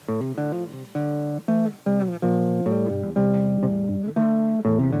Hello,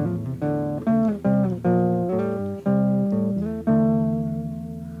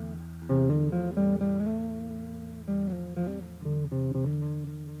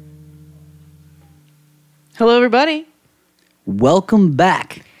 everybody. Welcome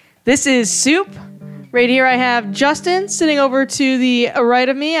back. This is Soup. Right here I have Justin sitting over to the right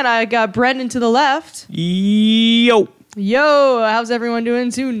of me, and I got Brendan to the left. Yo. Yo, how's everyone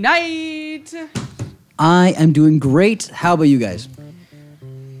doing tonight? I am doing great. How about you guys?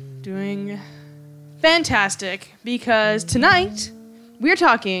 Doing fantastic, because tonight we're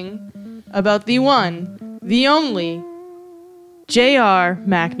talking about the one, the only, J.R.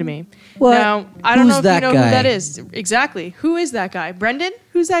 McNamee. What? Now, I don't Who's know if that you know guy? who that is. Exactly. Who is that guy? Brendan?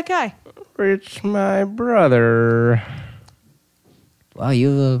 Who's that guy? It's my brother. Wow,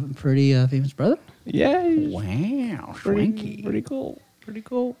 you have a pretty famous brother? Yeah. He's Wow, Frankie. pretty cool. Pretty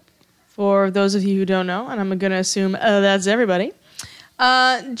cool. For those of you who don't know, and I'm going to assume that's everybody,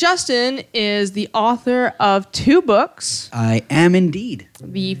 Justin is the author of 2 books. I am indeed.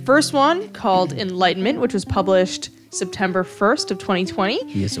 The first one, called Enlightenment, which was published September 1st of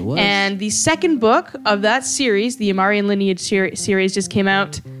 2020. Yes, it was. And the second book of that series, the Amarian Lineage series, just came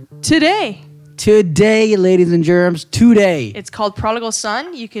out today. Today, ladies and germs, today. It's called Prodigal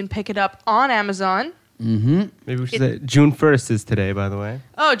Son. You can pick it up on Amazon. Mm-hmm. Maybe we should say June 1st is today, by the way.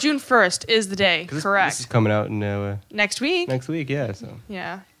 Oh, June 1st is the day. 'Cause Correct. This is coming out in, Next week. next week, yeah. So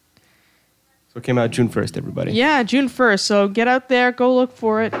Yeah. it came out June 1st, everybody. Yeah, June 1st. So get out there, go look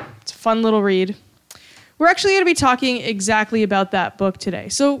for it. It's a fun little read. We're actually going to be talking exactly about that book today.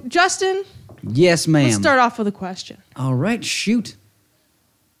 So, Justin, Yes, ma'am. let's start off with a question. All right, shoot.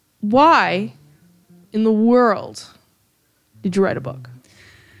 Why in the world did you write a book?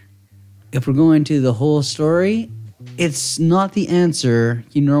 If we're going to the whole story, it's not the answer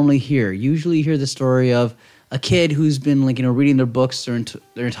you normally hear. Usually you hear the story of a kid who's been reading their books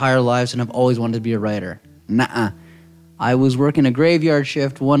their entire lives and have always wanted to be a writer. Nuh-uh. I was working a graveyard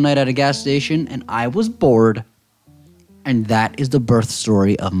shift one night at a gas station and I was bored. And that is the birth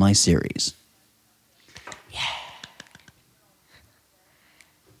story of my series. Yeah.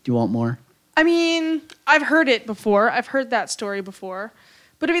 Do you want more? I mean, I've heard it before. I've heard that story before.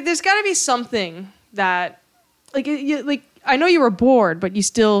 But I mean, there's got to be something that, I know you were bored, but you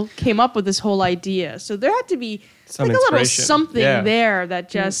still came up with this whole idea. So there had to be Some a little inspiration. something Yeah. there that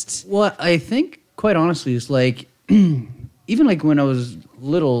just... Well, I think, quite honestly, it's even when I was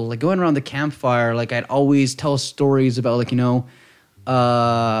little, going around the campfire, I'd always tell stories about,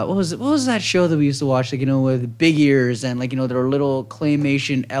 what was that show that we used to watch, with big ears and, there were little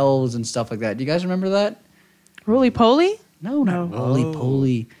claymation elves and stuff like that. Do you guys remember that? Roly-poly? No, not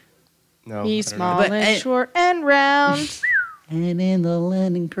roly-poly. No. Me I don't know. small But, and short and round. And in the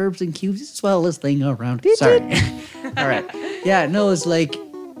landing curves and cubes, it's the swellest thing around. Sorry. All right. Yeah, no, it's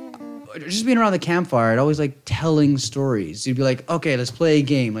just being around the campfire, I'd always telling stories. You'd be like, okay, let's play a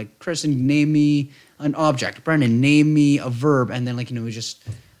game. Kristen, name me an object. Brendan, name me a verb. And then, we just...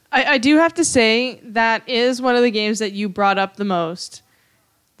 I do have to say that is one of the games that you brought up the most.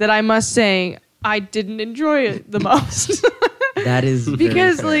 That I must say I didn't enjoy it the most. That is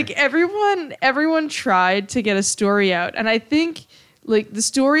because very fair. everyone tried to get a story out, and I think the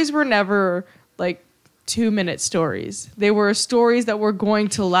stories were never 2-minute stories. They were stories that were going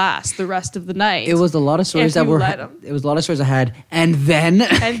to last the rest of the night. It was a lot of stories If you let 'em. It was a lot of stories I had. And then...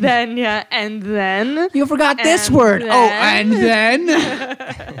 and then you forgot this and word. then- Oh, and then...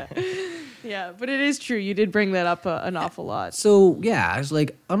 yeah, but it is true. You did bring that up an awful lot. So, yeah, it's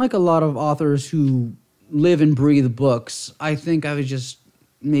unlike a lot of authors who live and breathe books, I think I was just...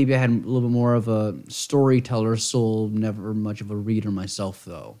 Maybe I had a little bit more of a storyteller soul, never much of a reader myself,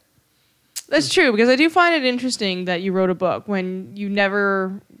 though. That's true, because I do find it interesting that you wrote a book when you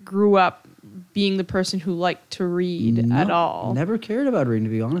never grew up being the person who liked to read at all. Never cared about reading, to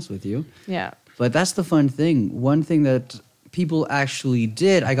be honest with you. Yeah. But that's the fun thing. One thing that people actually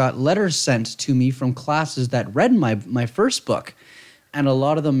did, I got letters sent to me from classes that read my first book. And a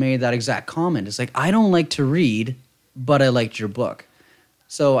lot of them made that exact comment. It's I don't like to read, but I liked your book.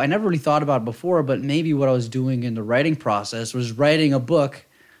 So I never really thought about it before, but maybe what I was doing in the writing process was writing a book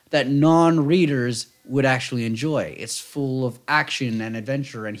that non-readers would actually enjoy. It's full of action and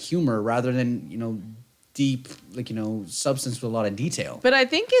adventure and humor rather than, deep, substance with a lot of detail. But I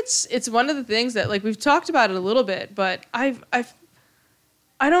think it's one of the things that we've talked about it a little bit, but I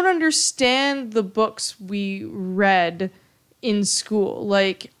don't understand the books we read in school.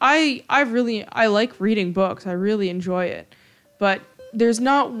 I like reading books. I really enjoy it. But there's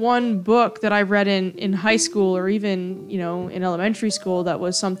not one book that I read in high school or even, in elementary school that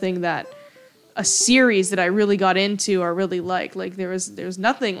was something that a series that I really got into or really liked. Like there's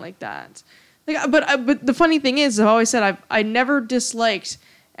nothing like that. But the funny thing is, I've always said I never disliked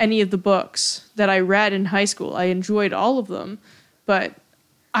any of the books that I read in high school. I enjoyed all of them, but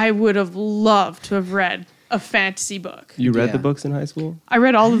I would have loved to have read a fantasy book. You read Yeah. the books in high school? I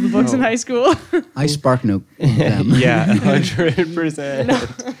read all of the books in high school. I spark note them. Yeah,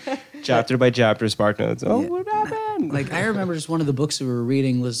 100%. Chapter by chapter, spark notes. Oh, Yeah. what happened? Like, I remember just one of the books we were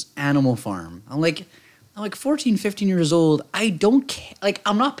reading was Animal Farm. I'm like 14, 15 years old. I don't care. Like,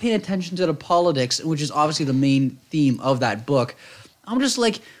 I'm not paying attention to the politics, which is obviously the main theme of that book. I'm just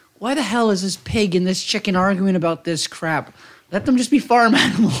like, why the hell is this pig and this chicken arguing about this crap? Let them just be farm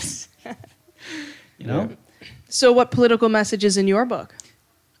animals. You know? So what political message is in your book?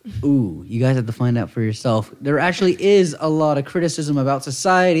 Ooh, you guys have to find out for yourself. There actually is a lot of criticism about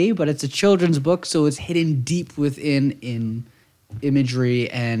society, but it's a children's book, so it's hidden deep within in imagery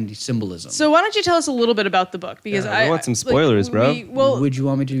and symbolism. So why don't you tell us a little bit about the book? Because Yeah, I want some spoilers, bro. Would you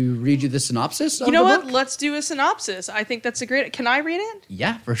want me to read you the synopsis? You know what? Let's do a synopsis. I think that's a great. Can I read it?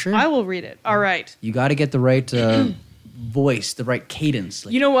 Yeah, for sure. I will read it. All right. You got to get the right voice, the right cadence.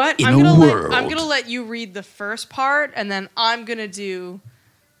 Like, You know what? in I'm a gonna world. I'm gonna let you read the first part, and then I'm gonna do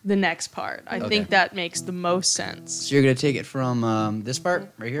the next part. I think that makes the most sense. So you're gonna take it from this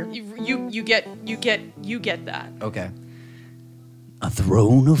part right here. You get that. Okay. A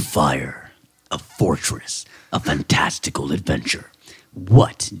throne of fire, a fortress, a fantastical adventure.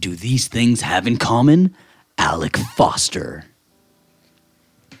 What do these things have in common? Alec Foster.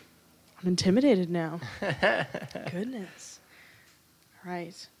 I'm intimidated now. Goodness. All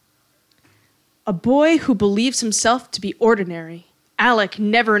right. A boy who believes himself to be ordinary. Alec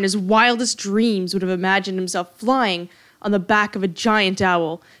never in his wildest dreams would have imagined himself flying on the back of a giant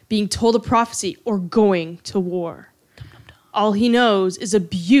owl, being told a prophecy, or going to war. All he knows is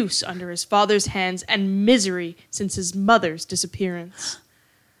abuse under his father's hands and misery since his mother's disappearance.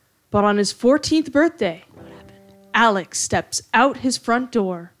 But on his 14th birthday, Alec steps out his front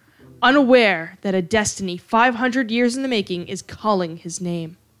door, unaware that a destiny 500 years in the making is calling his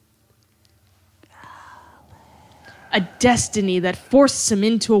name. A destiny that forces him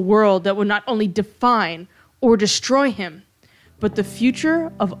into a world that will not only define or destroy him, but the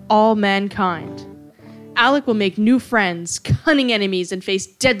future of all mankind. Alec will make new friends, cunning enemies, and face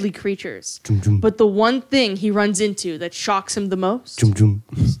deadly creatures. But the one thing he runs into that shocks him the most,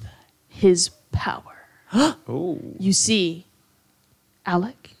 his power. Oh. You see,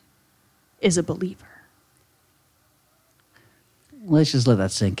 Alec is a believer. Let's just let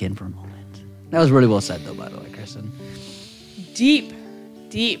that sink in for a moment. That was really well said, though, by the way, Kristen. Deep,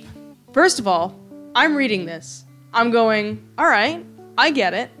 deep. First of all, I'm reading this. I'm going, all right, I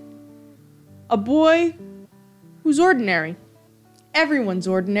get it. A boy who's ordinary. Everyone's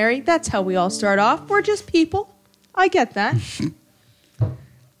ordinary. That's how we all start off. We're just people. I get that.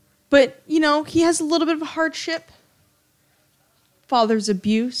 But, he has a little bit of a hardship. Father's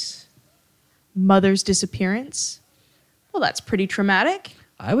abuse. Mother's disappearance. Well, that's pretty traumatic.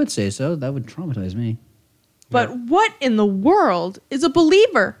 I would say so. That would traumatize me. But what in the world is a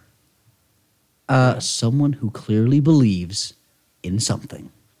believer? Someone who clearly believes in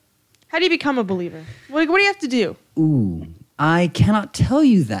something. How do you become a believer? What do you have to do? Ooh, I cannot tell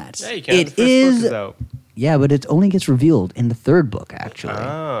you that. Yeah, you can. It The first book is. is out. Yeah, but it only gets revealed in the third book, actually.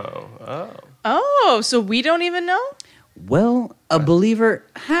 Oh, so we don't even know? Well, a believer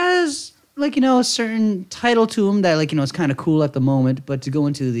has, a certain title to him that, it's kind of cool at the moment. But to go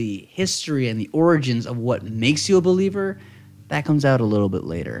into the history and the origins of what makes you a believer, that comes out a little bit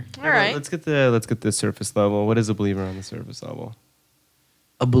later. All right. Let's get the surface level. What is a believer on the surface level?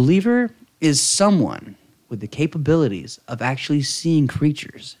 A believer is someone with the capabilities of actually seeing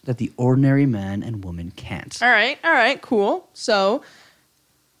creatures that the ordinary man and woman can't. All right, cool. So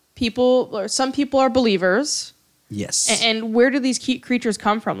some people are believers. Yes. And where do these creatures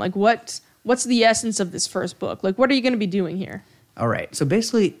come from? Like what's the essence of this first book? Like what are you going to be doing here? All right. So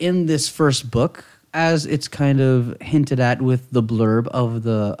basically, in this first book, as it's kind of hinted at with the blurb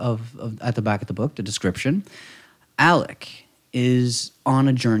of at the back of the book, the description, Alec is on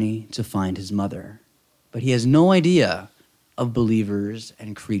a journey to find his mother, but he has no idea of believers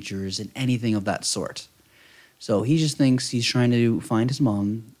and creatures and anything of that sort. So he just thinks he's trying to find his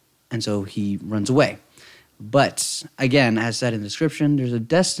mom, and so he runs away. But again, as said in the description, there's a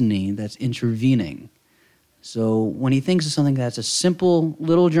destiny that's intervening. So when he thinks of something that's a simple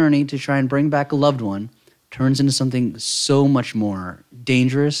little journey to try and bring back a loved one, turns into something so much more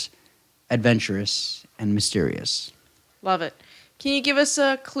dangerous, adventurous, and mysterious. Love it. Can you give us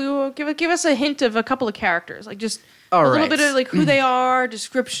a clue? Give us a hint of a couple of characters, like just All a little right. bit of like who they are,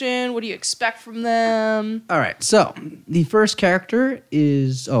 description. What do you expect from them? All right, so the first character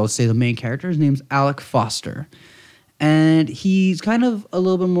is, let's say the main character. His name's Alec Foster. And he's kind of a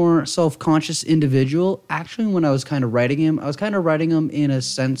little bit more self-conscious individual. Actually, when I was kind of writing him, I was kind of writing him in a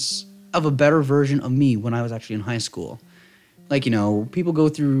sense of a better version of me when I was actually in high school. Like, people go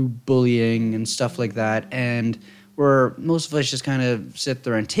through bullying and stuff like that, and where most of us just kind of sit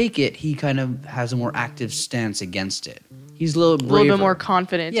there and take it, he kind of has a more active stance against it. He's a little braver. A little bit more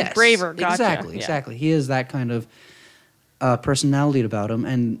confident, Yes, braver. Gotcha. Exactly, Yeah. exactly. He has that kind of personality about him,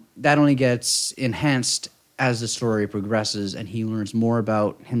 and that only gets enhanced as the story progresses and he learns more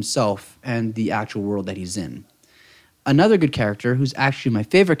about himself and the actual world that he's in. Another good character, who's actually my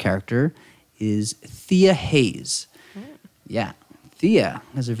favorite character, is Thea Hayes. Yeah, Thea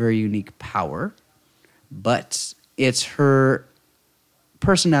has a very unique power, but it's her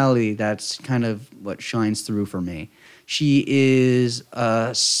personality that's kind of what shines through for me. She is a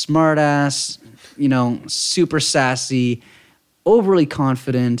smartass, super sassy, overly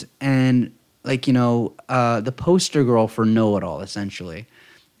confident, and the poster girl for know-it-all, essentially.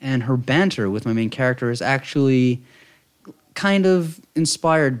 And her banter with my main character is actually kind of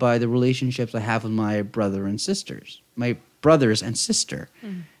inspired by the relationships I have with my brothers and sister.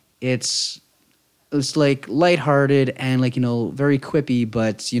 It's like lighthearted and very quippy,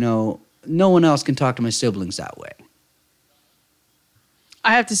 but no one else can talk to my siblings that way.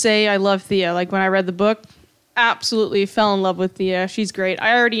 I have to say, I love Thea. Like when I read the book, absolutely fell in love with Thea. She's great.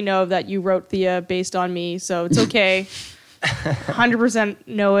 I already know that you wrote Thea based on me, so it's okay. 100%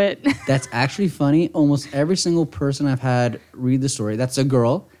 know it. That's actually funny. Almost every single person I've had read the story, that's a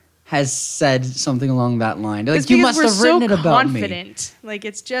girl, has said something along that line. Like, you must have written it about me. Confident. Like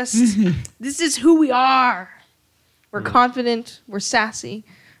it's just, this is who we are. We're confident. We're sassy.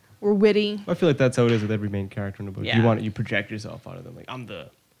 We're witty. I feel like that's how it is with every main character in the book. Yeah. You project yourself onto them. Like I'm the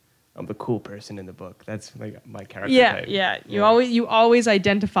cool person in the book. That's like my character Yeah, type. yeah. You always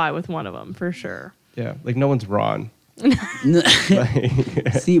identify with one of them for sure. Yeah, like no one's Ron.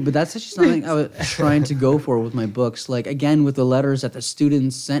 See, but that's actually something I was trying to go for with my books. Like, again, with the letters that the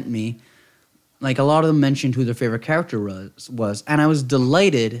students sent me, like, a lot of them mentioned who their favorite character was. And I was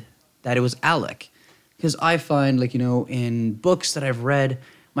delighted that it was Alec. Because I find, in books that I've read,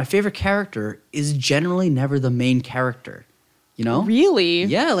 my favorite character is generally never the main character. Really?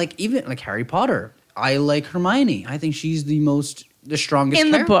 Yeah, even like Harry Potter. I like Hermione. I think she's the strongest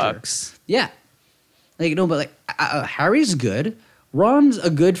In character. the books. Yeah. But Harry's good. Ron's a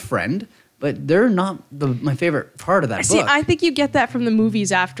good friend, but they're not my favorite part of that book. See, I think you get that from the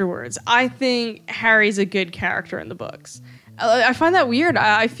movies afterwards. I think Harry's a good character in the books. I find that weird.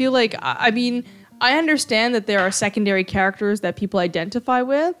 I feel like, I understand that there are secondary characters that people identify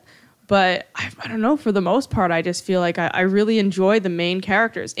with, but I don't know, for the most part, I just feel like I really enjoy the main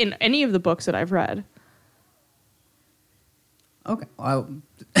characters in any of the books that I've read. Okay. Well,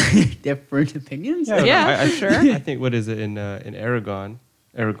 different opinions? Yeah, sure. I think, what is it, in Aragon?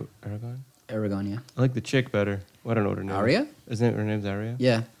 Aragon? Aragon, yeah. I like the chick better. I don't know what her name Aria? is. Isn't it her name's Aria?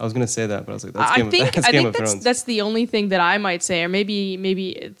 Yeah. I was going to say that, but I was like, that's I Game think of Thrones. that's the only thing that I might say, or maybe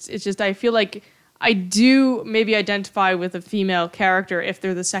it's just I feel like I do maybe identify with a female character if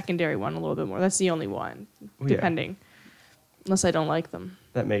they're the secondary one a little bit more. That's the only one, Well, yeah. depending. Unless I don't like them.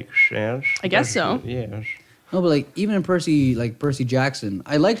 That makes sense. I guess so. Yes. No, but even in Percy Jackson,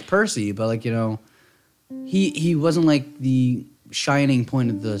 I liked Percy, but he wasn't the shining point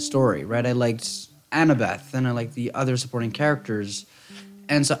of the story, right? I liked Annabeth, and I liked the other supporting characters,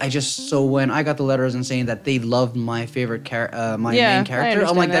 and so when I got the letters and saying that they loved my favorite main character,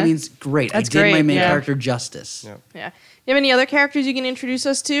 I'm like, that means great. That's I did my great, main yeah. character justice. Yeah. Yeah. You have any other characters you can introduce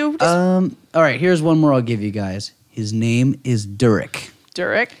us to? Just All right, here's one more I'll give you guys. His name is Durik.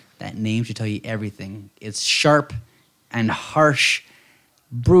 Durik. That name should tell you everything. It's sharp and harsh,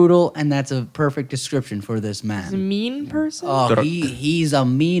 brutal, and that's a perfect description for this man. He's a mean person. Oh, Durik. he's a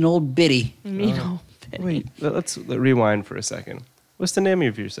mean old biddy. Mean old bitch. Wait, let's rewind for a second. What's the name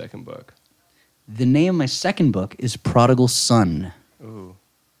of your second book? The name of my second book is Prodigal Son, Ooh.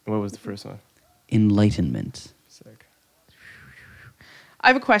 What was the first one? Enlightenment. Sick. I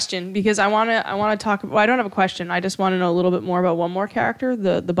have a question because I want to talk. Well, I don't have a question. I just want to know a little bit more about one more character,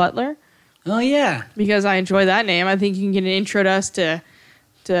 the butler, Oh, yeah. because I enjoy that name. I think you can get an intro to us to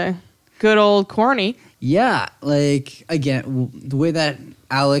good old Corny. Yeah, again, the way that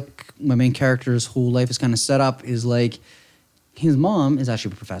Alec, my main character's whole life is kind of set up is his mom is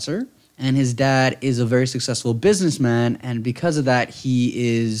actually a professor, and his dad is a very successful businessman, and because of that,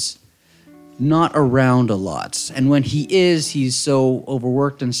 he is not around a lot. And when he is, he's so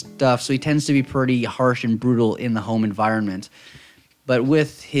overworked and stuff, so he tends to be pretty harsh and brutal in the home environment. But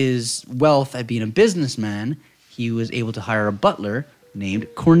with his wealth at being a businessman, he was able to hire a butler named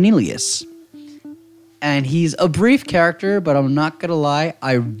Cornelius. And he's a brief character, but I'm not going to lie,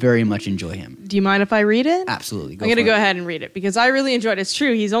 I very much enjoy him. Do you mind if I read it? Absolutely. I'm going to go ahead and read it because I really enjoyed it. It's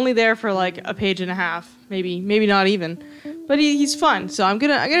true. He's only there for like a page and a half, maybe not even. But he's fun. So I'm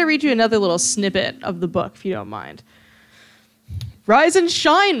going to read you another little snippet of the book if you don't mind. "Rise and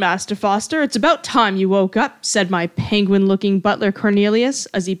shine, Master Foster. It's about time you woke up," said my penguin-looking butler Cornelius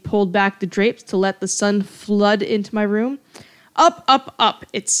as he pulled back the drapes to let the sun flood into my room. "Up, up, up.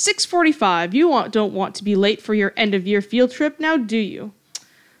 It's 6:45. You don't want to be late for your end-of-year field trip, now do you?"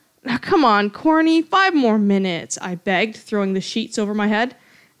 "Now, come on, Corny, 5 more minutes," I begged, throwing the sheets over my head.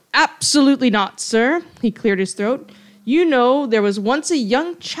 "Absolutely not, sir." He cleared his throat. "You know, there was once a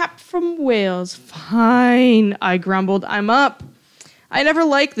young chap from Wales." "Fine," I grumbled. "I'm up." I never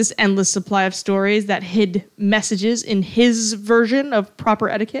liked this endless supply of stories that hid messages in his version of proper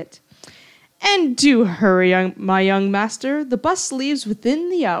etiquette. "And do hurry, my young master. The bus leaves within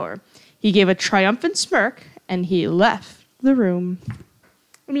the hour." He gave a triumphant smirk, and he left the room.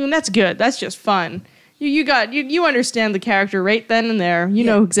 I mean, that's good. That's just fun. You understand the character right then and there. You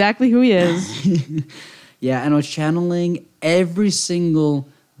know exactly who he is. Yeah, and I was channeling every single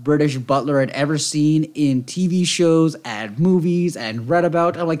British butler I'd ever seen in TV shows and movies and read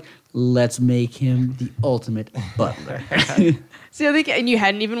about. I'm like, let's make him the ultimate butler. See, and you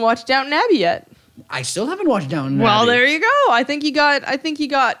hadn't even watched Downton Abbey yet. I still haven't watched Downton Abbey. Well, there you go. I think you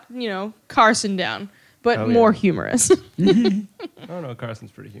got Carson down, but more humorous. Oh no,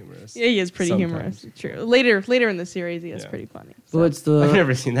 Carson's pretty humorous. Yeah, he is pretty humorous. True. Later in the series, he is pretty funny. So. But I've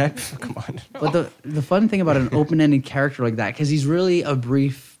never seen that. Come on. But the fun thing about an open-ended character like that, because he's really a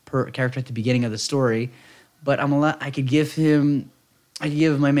brief character at the beginning of the story, but I could give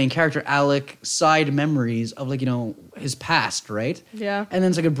my main character Alec side memories of his past, right? Yeah. And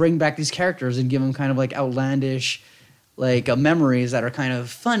then I could bring back these characters and give him kind of like outlandish, memories that are kind of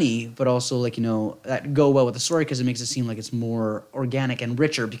funny, but also that go well with the story because it makes it seem like it's more organic and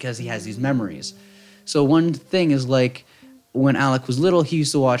richer because he has these memories. So one thing is when Alec was little, he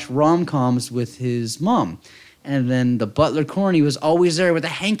used to watch rom-coms with his mom. And then the butler Corny was always there with a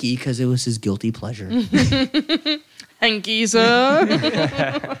hanky because it was his guilty pleasure. Hanky, sir.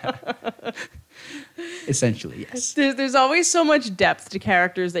 Essentially, yes. There's always so much depth to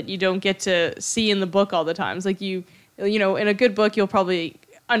characters that you don't get to see in the book all the time. It's like in a good book, you'll probably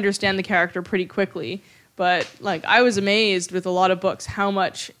understand the character pretty quickly. But I was amazed with a lot of books how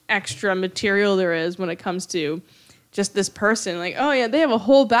much extra material there is when it comes to just this person. They have a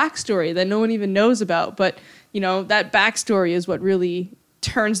whole backstory that no one even knows about. But that backstory is what really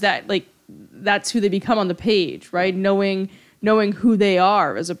turns that's who they become on the page, right? Knowing who they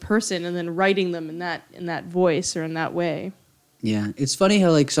are as a person and then writing them in that voice or in that way. Yeah, it's funny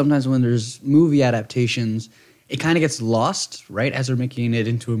how sometimes when there's movie adaptations, it kind of gets lost, right, as they're making it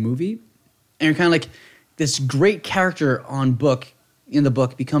into a movie. And you're kind of this great character in the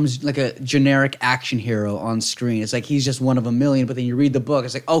book becomes a generic action hero on screen. It's he's just one of a million, but then you read the book,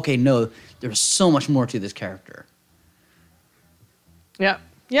 it's okay, no, there's so much more to this character. Yeah.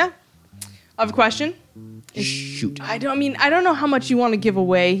 Yeah. I have a question. Shoot. I don't know how much you want to give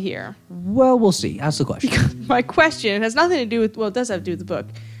away here. Well, we'll see. Ask the question. My question has nothing to do with, it does have to do with the book.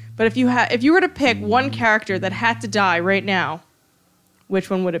 But if you were to pick one character that had to die right now, which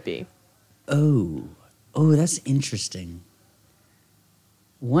one would it be? Oh, that's interesting.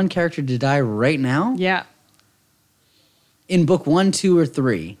 One character to die right now? Yeah. In book 1, 2, or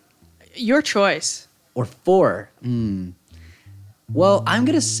 3? Your choice. Or 4? Well, I'm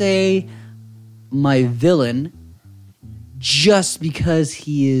going to say my villain just because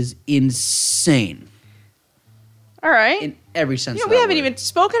he is insane. All right. In every sense of that we haven't word. even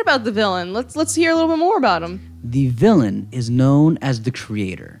spoken about the villain. Let's hear a little bit more about him. The villain is known as the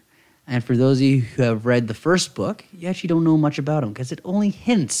Creator. And for those of you who have read the first book, you actually don't know much about him because it only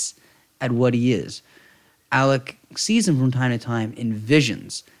hints at what he is. Alec sees him from time to time in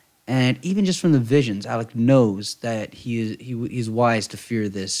visions. And even just from the visions, Alec knows that he's wise to fear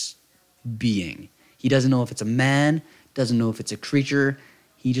this being. He doesn't know if it's a man, doesn't know if it's a creature.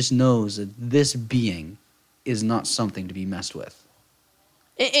 He just knows that this being is not something to be messed with.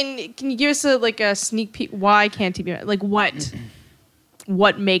 And can you give us a sneak peek? Why can't he be what?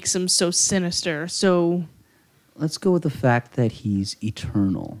 What makes him so sinister? So let's go with the fact that he's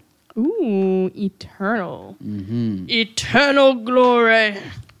eternal. Ooh, eternal. Mm-hmm. Eternal glory.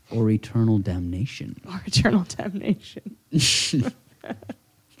 Or eternal damnation. Or eternal damnation.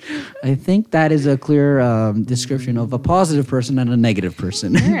 I think that is a clear description of a positive person and a negative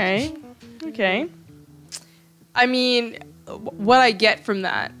person. All right. Okay. I mean, what I get from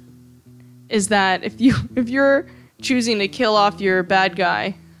that is that if you're choosing to kill off your bad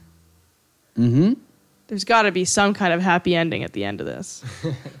guy, Mm-hmm. there's got to be some kind of happy ending at the end of this.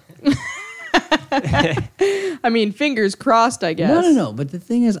 I mean, fingers crossed, I guess. No. But the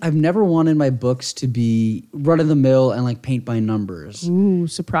thing is, I've never wanted my books to be run of the mill and like paint by numbers. Ooh,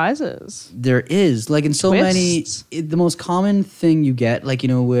 surprises. There is like in so Twists. many. The most common thing you get, like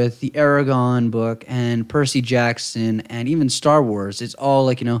with the Aragon book and Percy Jackson and even Star Wars, it's all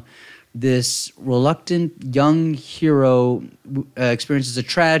like this reluctant young hero experiences a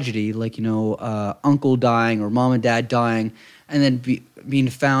tragedy, like uncle dying or mom and dad dying, and then being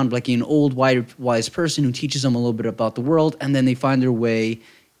found like an old wise person who teaches them a little bit about the world, and then they find their way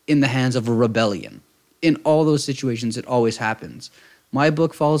in the hands of a rebellion. In all those situations, it always happens. My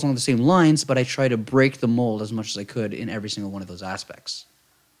book follows along the same lines, but I try to break the mold as much as I could in every single one of those aspects.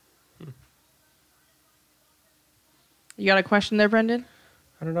 You got a question there, Brendan?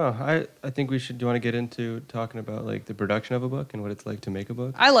 I don't know. I think do you want to get into talking about like the production of a book and what it's like to make a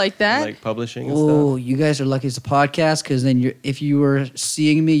book? I like that. And, like publishing and Oh, stuff. you guys are lucky it's a podcast, because then if you were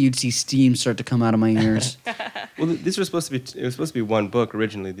seeing me, you'd see steam start to come out of my ears. Well, these were supposed to be. It was supposed to be one book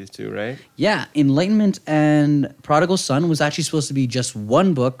originally. These two, right? Yeah, Enlightenment and Prodigal Son was actually supposed to be just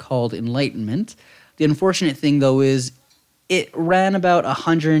one book called Enlightenment. The unfortunate thing, though, is it ran about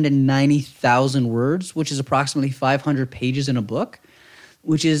 190,000 words, which is approximately 500 pages in a book,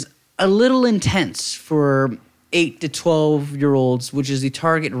 which is a little intense for 8 to 12-year-olds, which is the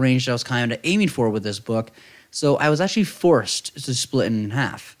target range that I was kind of aiming for with this book. So I was actually forced to split it in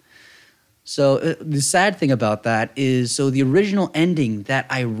half. So the sad thing about that is, so the original ending that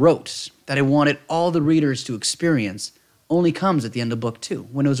I wrote, that I wanted all the readers to experience, only comes at the end of book 2,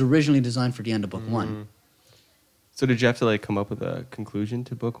 when it was originally designed for the end of book 1. So did you have to like come up with a conclusion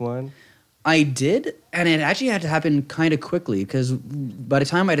to book 1? I did, and it actually had to happen kind of quickly, because by the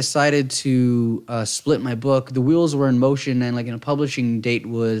time I decided to split my book, the wheels were in motion and like a publishing date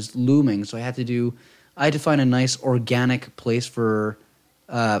was looming. So I had to find a nice organic place for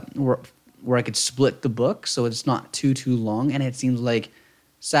where I could split the book, so it's not too long, and it seems like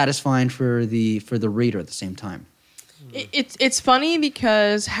satisfying for the reader at the same time. It's funny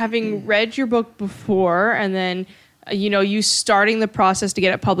because having read your book before and then you starting the process to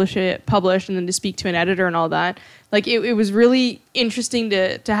get it published and then to speak to an editor and all that, like it was really interesting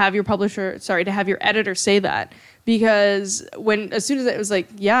to have your editor say that, because as soon as it was like,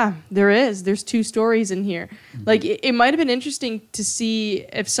 yeah, there's 2 stories in here. Mm-hmm. Like it might have been interesting to see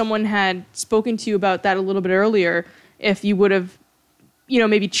if someone had spoken to you about that a little bit earlier, if you would have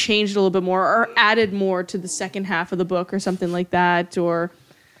maybe changed a little bit more or added more to the second half of the book or something like that, or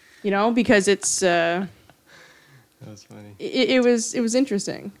because it's That was funny. It was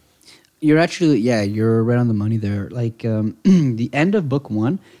interesting. You're right on the money there. Like the end of book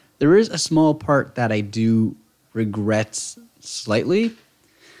 1, there is a small part that I do regret slightly,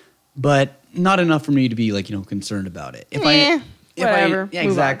 but not enough for me to be concerned about it. Whatever. Yeah,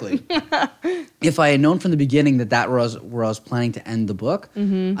 exactly. If I had known from the beginning that was where I was planning to end the book,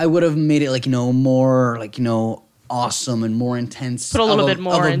 I would have made it more awesome and more intense. Put a little bit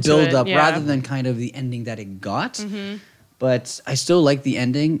more of a into build up it, yeah. rather than kind of the ending that it got. But I still like the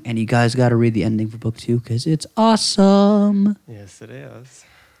ending, and you guys got to read the ending for book 2 because it's awesome. Yes, it is.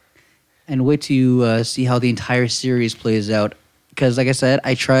 And wait till you see how the entire series plays out. Because, like I said,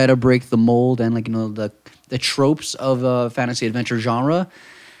 I try to break the mold and the tropes of fantasy adventure genre,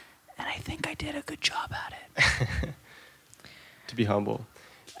 and I think I did a good job at it. To be humble.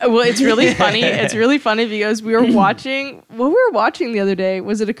 Well, it's really funny. It's really funny because we were watching the other day.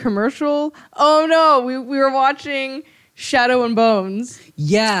 Was it a commercial? Oh no, we were watching Shadow and Bones.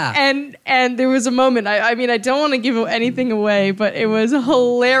 Yeah. And there was a moment. I mean, I don't want to give anything away, but it was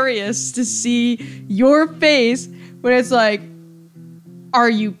hilarious to see your face when it's like, "Are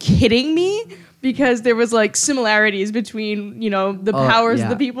you kidding me?" Because there was similarities between the powers of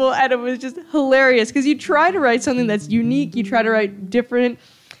the people, and it was just hilarious because you try to write something that's unique. You try to write different.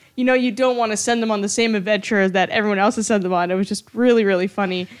 You don't want to send them on the same adventure that everyone else has sent them on. It was just really, really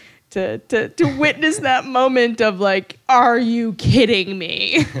funny to witness that moment of are you kidding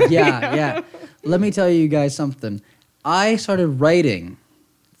me? Yeah. Let me tell you guys something. I started writing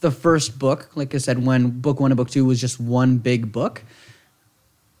the first book, like I said, when book 1 and book 2 was just one big book,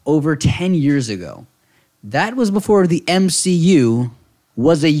 over 10 years ago. That was before the MCU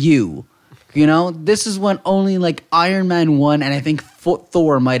was a U. This is when only Iron Man 1 and I think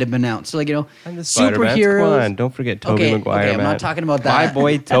Thor might have been out. So like And the Spider-Man. Come on, don't forget Tobey Maguire, okay, I'm man. not talking about that. My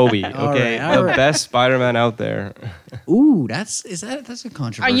boy Toby, okay? all right. The best Spider-Man out there. Ooh, that's a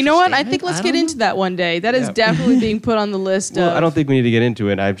controversial You know what? I statement. think let's don't get know. into that one day. That is Yeah. definitely being put on the list. Well, of, I don't think we need to get into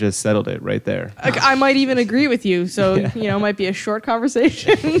it. I've just settled it right there. I might even agree with you. So it might be a short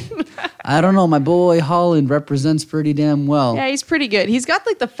conversation. I don't know. My boy Holland represents pretty damn well. Yeah, he's pretty good. He's got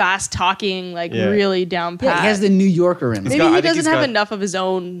like the fast talking, like Yeah. really down pat. Yeah, he has the New Yorker in him. Maybe got- I he think doesn't he's have got- enough of his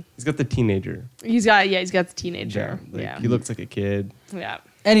own. He's got the teenager. He's got the teenager. Yeah. He looks like a kid. Yeah.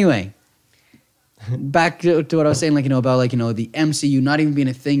 Anyway, back to what I was saying, about the MCU not even being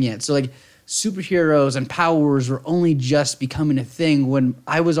a thing yet. So like superheroes and powers were only just becoming a thing when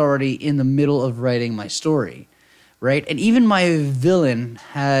I was already in the middle of writing my story, right? And even my villain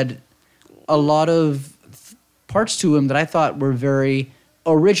had a lot of parts to him that I thought were very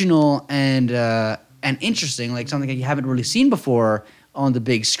original and interesting, like something that you haven't really seen before on the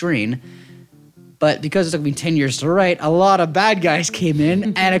big screen. But because it took me 10 years to write, a lot of bad guys came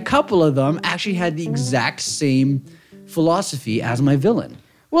in, and a couple of them actually had the exact same philosophy as my villain.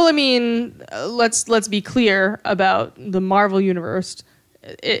 Well, I mean, let's be clear about the Marvel universe.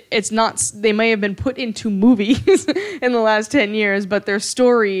 It's not. They may have been put into movies in the last 10 years, but their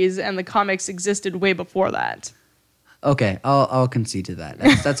stories and the comics existed way before that. Okay, I'll concede to that.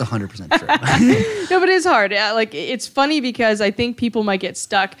 That's 100% true. No, but it's hard. Like it's funny because I think people might get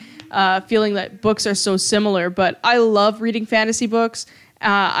stuck feeling that books are so similar. But I love reading fantasy books.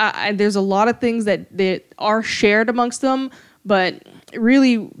 There's a lot of things that are shared amongst them, but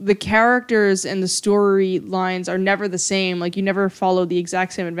really the characters and the storylines are never the same. Like you never follow the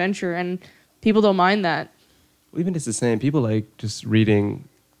exact same adventure, and people don't mind that. Even it's the same. People like just reading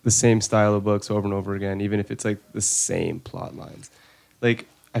the same style of books over and over again, even if it's like the same plot lines. Like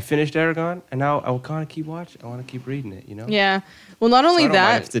I finished Aragon, and now I will kind of keep watching. I want to keep reading it. Yeah. Well, not only So I don't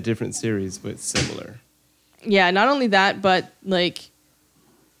mind that. if it's a different series, but similar. Yeah, not only that, but like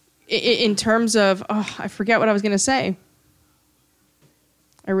in terms of, I forget what I was going to say.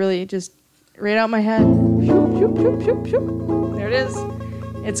 I really just right out my head. Shoop, shoop, shoop, shoop, shoop. There it is.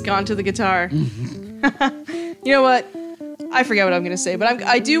 It's gone to the guitar. You know what? I forget what I'm going to say, but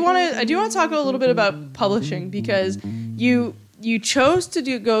I do want to talk a little bit about publishing because you chose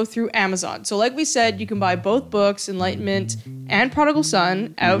to go through Amazon. So like we said, you can buy both books, Enlightenment and Prodigal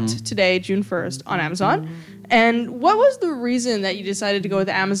Son, out today, June 1st, on Amazon. And what was the reason that you decided to go with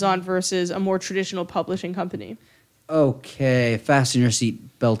Amazon versus a more traditional publishing company? Okay, fasten your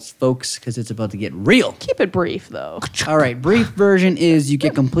seat belts, folks, because it's about to get real. Keep it brief, though. All right, brief version is you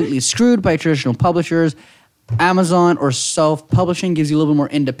get completely screwed by traditional publishers. Amazon or self-publishing gives you a little bit more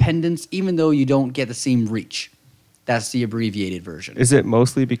independence, even though you don't get the same reach. That's the abbreviated version. Is it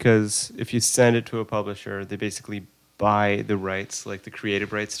mostly because if you send it to a publisher, they basically buy the rights, like the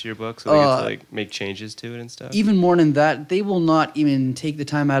creative rights to your book, so they get to like make changes to it and stuff? Even more than that, they will not even take the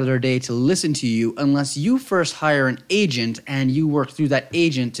time out of their day to listen to you unless you first hire an agent and you work through that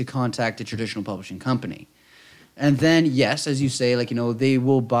agent to contact a traditional publishing company. And then, yes, as you say, they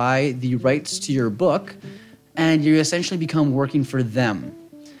will buy the rights to your book and you essentially become working for them.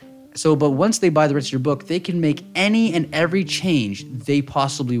 So, but once they buy the rights to your book, they can make any and every change they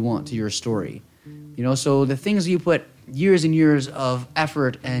possibly want to your story. So the things you put years and years of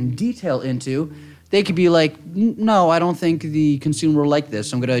effort and detail into, they could be like, no, I don't think the consumer will like this,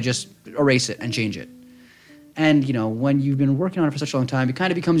 so I'm going to just erase it and change it. And, when you've been working on it for such a long time, it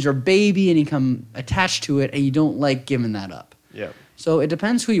kind of becomes your baby and you become attached to it and you don't like giving that up. Yeah. So it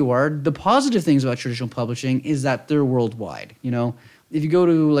depends who you are. The positive things about traditional publishing is that they're worldwide. If you go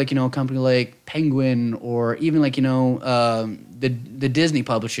to a company like Penguin or even the Disney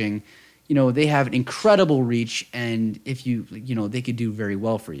publishing, they have an incredible reach, and if they could do very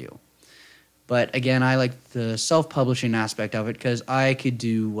well for you. But again, I like the self-publishing aspect of it because I could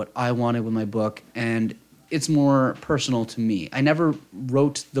do what I wanted with my book, and it's more personal to me. I never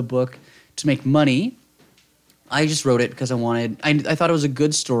wrote the book to make money. I just wrote it because I thought it was a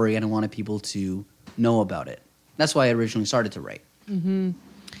good story and I wanted people to know about it. That's why I originally started to write. Mm-hmm.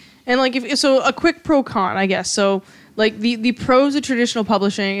 And so a quick pro con, I guess. So the pros of traditional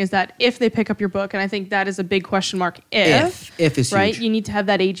publishing is that if they pick up your book, and I think that is a big question mark. If is right, huge. you need to have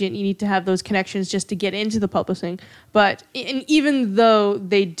that agent, you need to have those connections just to get into the publishing. But even though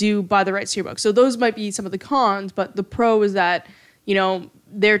they do buy the rights to your book, so those might be some of the cons. But the pro is that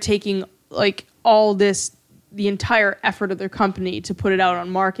they're taking all this, the entire effort of their company to put it out on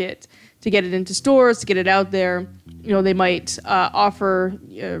market, to get it into stores, to get it out there. They might offer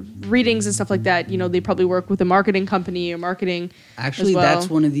readings and stuff like that. They probably work with a marketing company or marketing. Actually, as well. that's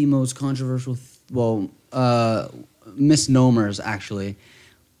one of the most controversial. misnomers, actually.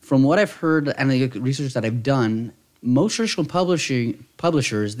 From what I've heard and the research that I've done, most traditional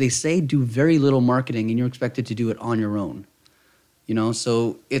publishers, they say do very little marketing, and you're expected to do it on your own. You know,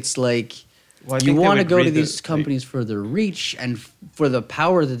 so it's like Well, I you think they want to would go to read the- these companies for their reach and for the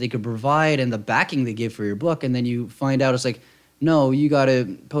power that they could provide and the backing they give for your book, and then you find out it's like, no, you got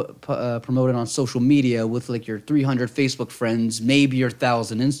to promote it on social media with like your 300 Facebook friends, maybe your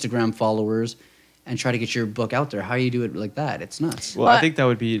 1,000 Instagram followers, and try to get your book out there. How do you do it like that? It's nuts. Well, I think that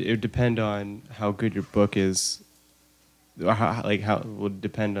it would depend on how good your book is, or how it would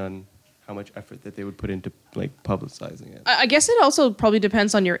depend on how much effort that they would put into like publicizing it. I guess it also probably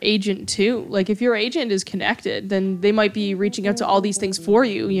depends on your agent too. Like if your agent is connected, then they might be reaching out to all these things for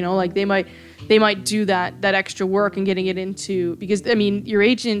you. You know, like they might do that extra work and getting it into, because I mean your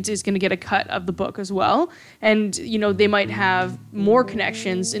agent is going to get a cut of the book as well, and you know they might have more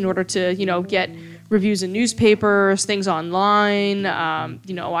connections in order to get reviews in newspapers, things online, I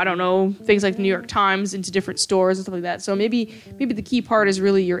don't know, things like the New York Times into different stores and stuff like that. So maybe the key part is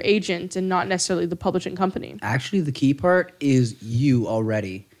really your agent and not necessarily the publishing company. Actually, the key part is you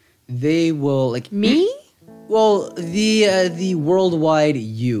already. They will like Me? Well, the worldwide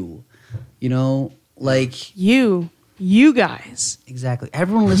you. You know, like You guys. exactly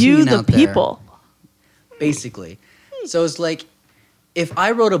everyone listening You, the out there. people. Basically. So it's like, if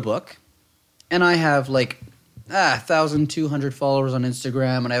I wrote a book and I have like 1,200 followers on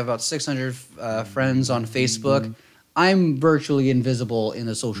Instagram and I have about 600 friends on Facebook, I'm virtually invisible in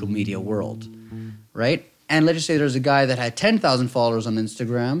the social media world, right? And let's just say there's a guy that had 10,000 followers on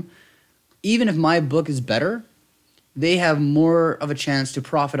Instagram. Even if my book is better, they have more of a chance to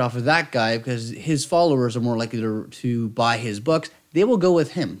profit off of that guy because his followers are more likely to buy his books. They will go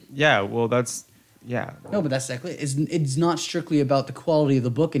with him. Yeah, well, yeah. No, but that's exactly it. It's not strictly about the quality of the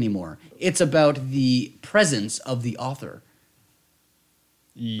book anymore. It's about the presence of the author,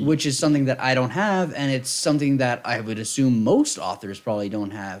 which is something that I don't have, and it's something that I would assume most authors probably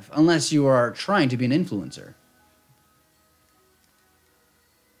don't have, unless you are trying to be an influencer.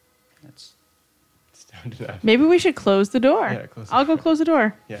 That's Sound enough. Maybe we should close the door. Yeah, close the I'll go close the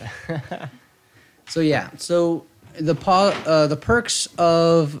door. Yeah. so. Yeah. So the perks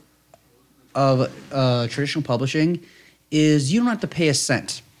of traditional publishing is you don't have to pay a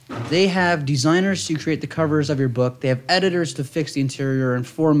cent. They have designers to create the covers of your book. They have editors to fix the interior and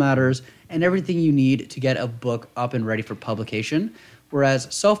formatters and everything you need to get a book up and ready for publication. Whereas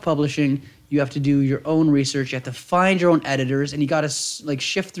self-publishing, you have to do your own research. You have to find your own editors, and you got to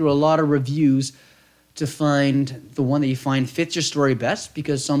shift through a lot of reviews to find the one that you find fits your story best,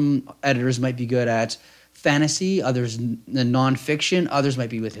 because some editors might be good at fantasy, others nonfiction, others might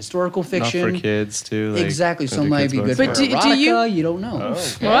be with historical fiction. Not for kids too. Like, Exactly. don't Some do might kids be good books. for But do erotica. you- You don't know.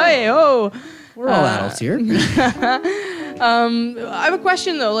 Oh. We're all adults here. I have a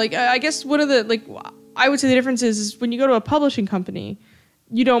question though. Like, I guess one of the I would say the difference is when you go to a publishing company,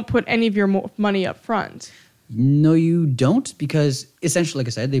 you don't put any of your money up front. No, you don't, because essentially, like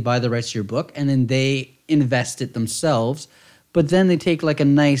I said, they buy the rights to your book and then they invest it themselves. But then they take like a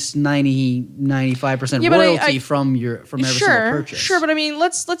nice 95% Yeah, but royalty from every single purchase. Sure, but I mean,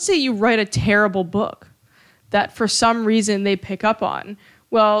 let's say you write a terrible book that for some reason they pick up on.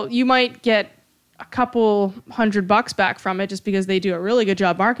 Well, you might get a couple $100 back from it just because they do a really good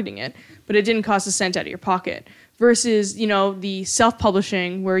job marketing it, but it didn't cost a cent out of your pocket. Versus, the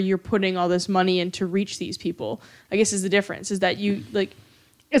self-publishing where you're putting all this money in to reach these people. I guess is the difference is that you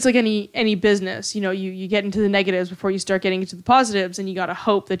it's like any business. You get into the negatives before you start getting into the positives, and you got to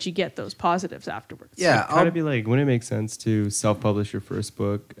hope that you get those positives afterwards. Yeah, Kind of be like, wouldn't it make sense to self-publish your first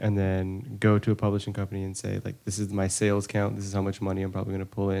book and then go to a publishing company and say, like, this is my sales count. This is how much money I'm probably going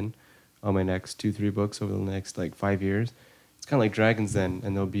to pull in on my next 2-3 books over the next 5 years. It's kind of like Dragons Den,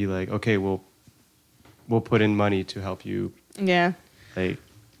 and they'll be like, okay, we'll put in money to help you. Yeah. Like,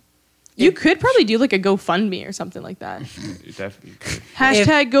 You could probably do like a GoFundMe or something like that. you definitely could.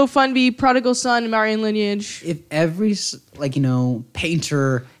 Hashtag GoFundMe, Prodigal Son, Marian Lineage. if every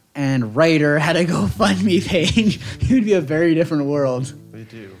painter and writer had a GoFundMe page, it would be a very different world. They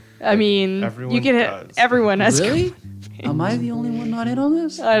do. I mean, everyone you can does. everyone has. Really? Am I the only one not in on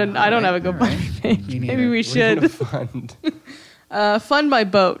this? I don't have a All GoFundMe right. page. Me Maybe neither. we What are you gonna should fund? fund my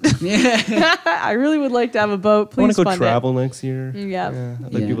boat. Yeah. I really would like to have a boat. I want Please to go fund travel next year. Yeah.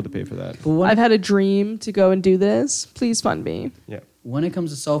 I'd like Yeah. people to pay for that. But when, I've had a dream to go and do this. Please fund me. Yeah. when it comes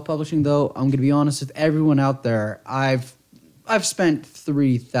to self-publishing, though, I'm going to be honest with everyone out there. I've spent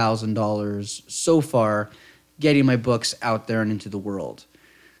 $3,000 so far getting my books out there and into the world.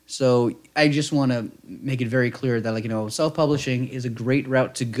 So I just want to make it very clear that self-publishing is a great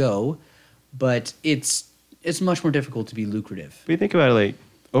route to go, but it's it's much more difficult to be lucrative. But you think about it, like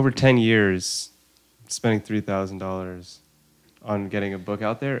over 10 years, spending $3,000 on getting a book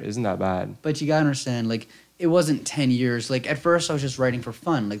out there isn't that bad. But you gotta understand, like, it wasn't 10 years. Like, at first I was just writing for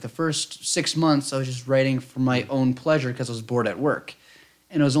fun. Like, the first 6 months I was just writing for my own pleasure because I was bored at work.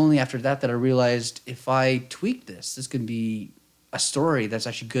 And it was only after that that I realized if I tweak this could be a story that's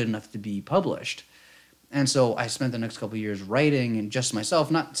actually good enough to be published. And so I spent the next couple of years writing and just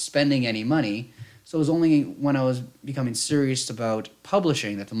myself, not spending any money. So it was only when I was becoming serious about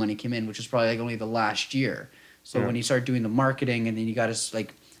publishing that the money came in, which is probably like only the last year. So Yeah. when you start doing the marketing and then you got to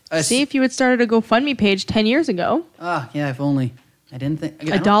like... See if you had started a GoFundMe page 10 years ago. Yeah, if only. I didn't think...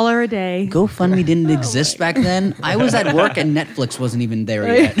 $1 a day. GoFundMe didn't exist back then. I was at work and Netflix wasn't even there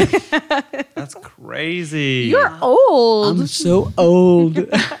yet. That's crazy. You're old. I'm so old.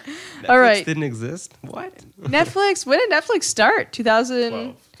 Netflix All right. didn't exist? What? Netflix. When did Netflix start? 2000.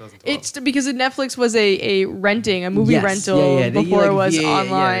 2012. It's because Netflix was a movie Yes, rental yeah, yeah. They- before like, it was yeah,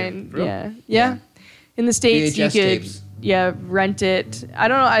 online. Really? Yeah. Yeah. In the States, you VHS could tapes. rent it. I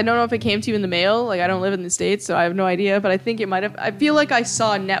don't know if it came to you in the mail. Like, I don't live in the States, so I have no idea. But I think it might have. I feel like I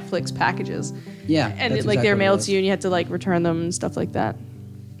saw Netflix packages, Yeah. and that's they were exactly mailed what it to you, and you had to like return them and stuff like that.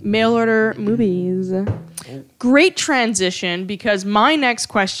 Mail order movies. Great transition, because my next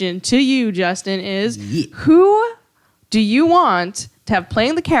question to you, Justin, is Yeah. who do you want to have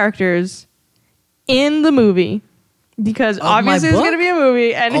playing the characters in the movie? Because Of my obviously it's book? going to be a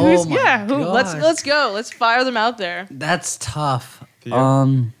movie, and Oh who's my who? Let's gosh. go. Let's fire them out there. That's tough.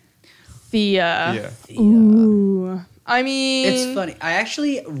 Thea? Thea. Yeah. Ooh. I mean, It's funny. I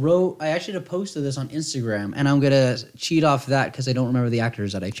actually did a post of this on Instagram, and I'm gonna cheat off that because I don't remember the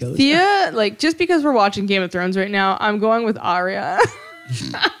actors that I chose. Thea. Like, just because we're watching Game of Thrones right now, I'm going with Arya.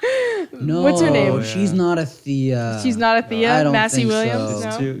 No, What's her name? Oh, She's yeah. not a Thea. She's not a Thea. I don't Massey think Williams. so.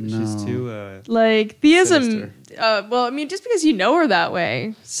 No. She's No. too Like, Thea's Sinister. well, I mean, just because you know her that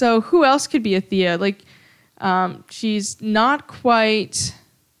way. So who else could be a Thea? Like, she's not quite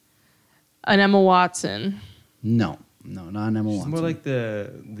an Emma Watson. No, not Emma she's Watson. more like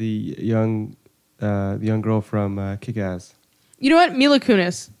the young girl from Kick-Ass. You know what? Mila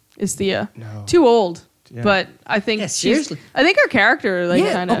Kunis is Thea. No. Too old. Yeah. But I think Yeah, she's. seriously. I think her character, like,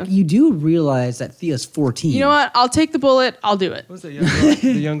 yeah, kind of. you do realize that Thea's 14. You know what? I'll take the bullet. I'll do it. What was that young girl?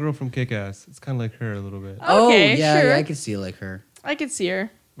 The young girl from Kick-Ass. It's kind of like her a little bit. Okay, yeah, sure. yeah, I could see it like her. I could see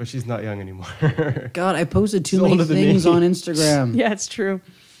her. But she's not young anymore. God, I posted too She's many older than things me. on Instagram. Yeah, it's true.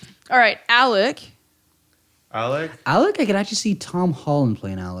 All right, Alec. Alec? Alec, I could actually see Tom Holland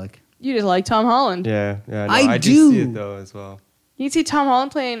playing Alec. You just like Tom Holland. Yeah, no, I do do. see it though as well. You can see Tom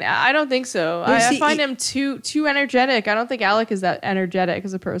Holland playing. I don't think so. Well, I see, find him too energetic. I don't think Alec is that energetic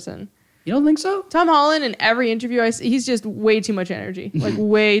as a person. You don't think so? Tom Holland, in every interview I see, he's just way too much energy. Like,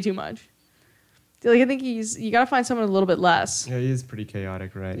 way too much. Like, I think you got to find someone a little bit less. Yeah, he is pretty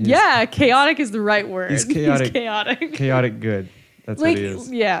chaotic, right? He's Yeah, chaotic is the right word. He's chaotic. He's chaotic. Chaotic good. That's Like, what he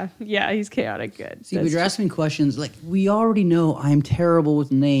is. yeah, he's chaotic good. See, but That's you're asking me questions like we already know I'm terrible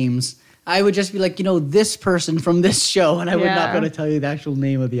with names. I would just be like, this person from this show, and I would not Yeah. be able to tell you the actual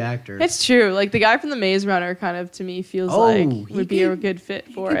name of the actor. It's true. Like, the guy from The Maze Runner kind of, to me, feels Oh, like he would be a could- good fit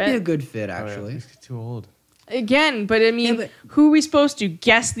He for could be a it. good fit, Oh, yeah, actually. he's too old. Again, but I mean, Yeah, but- who are we supposed to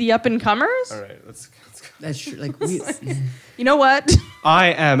guess the up and comers? All right, let's go. That's true. Like, we, You know what?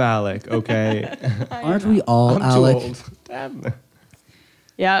 I am Alec, okay? aren't we all I'm Alec? too old. Damn.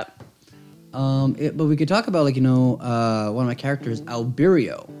 Yeah. But we could talk about one of my characters,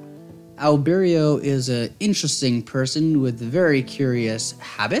 Alberio. Alberio is an interesting person with very curious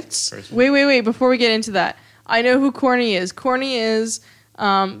habits. Wait. Before we get into that, I know who Corny is. Corny is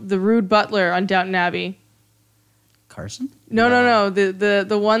the rude butler on Downton Abbey. Carson? No.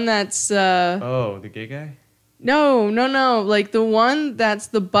 The one that's Oh, the gay guy? no. Like the one that's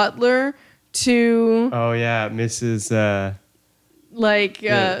the butler to Oh yeah, Mrs. like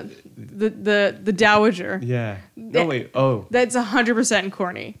Yeah. the dowager. Yeah. No wait. Oh. That's 100%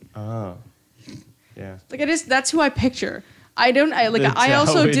 Corny. Oh. Yeah. Like that's who I picture. I The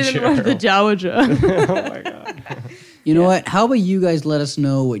also didn't want the dowager. Oh my god. You know what? How about you guys let us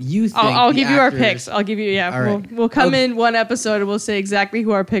know what you think? I'll the give you our actors- picks. I'll give you All right. We'll come Okay. in one episode and we'll say exactly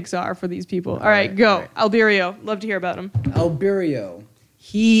who our picks are for these people. All right, right, go. all right. Alberio. Love to hear about him. Alberio.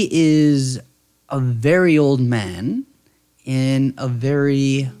 He is a very old man in a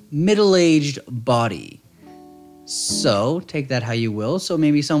very middle-aged body. So take that how you will. So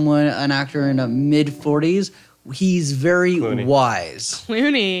maybe an actor in the mid-40s. He's very Clooney. wise.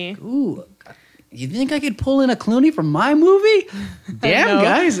 Clooney. Ooh, you think I could pull in a Clooney for my movie? Damn, No.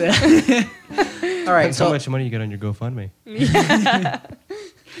 guys. All right, Depends how so much money you get on your GoFundMe.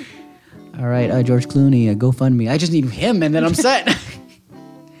 All right, George Clooney, GoFundMe. I just need him, and then I'm set.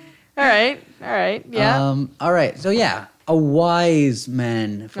 All right, yeah. All right, so yeah, a wise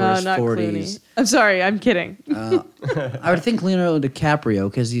man for his not 40s. Clooney. I'm sorry, I'm kidding. I would think Leonardo DiCaprio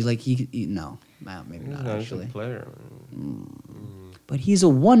because he's like no, well, maybe not No, he's a actually, player. but he's a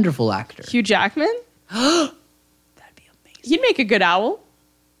wonderful actor. Hugh Jackman? That'd be amazing, He'd make a good owl.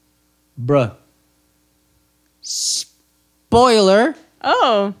 bruh. Spoiler.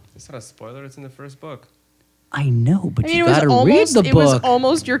 Oh. It's not a spoiler. It's in the first book. I know, but I mean, you it was gotta read almost the it was book.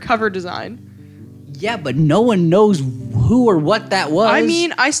 almost your cover design. Yeah, but no one knows who or what that was. I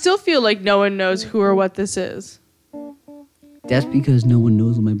mean, I still feel like no one knows who or what this is. that's because no one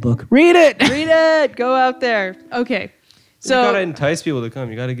knows my book. Read it. Read it. Go out there. Okay. So you gotta So entice people to come.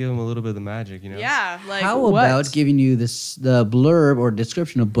 You gotta give them a little bit of the magic, you know. yeah, like How what? about giving you the blurb or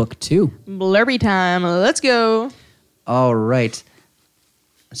description of book 2? Blurby time? Let's go. All right.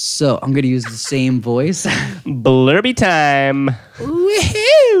 So I'm gonna use the same voice. Blurby time.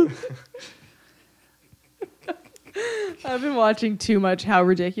 Woohoo! I've been watching too much How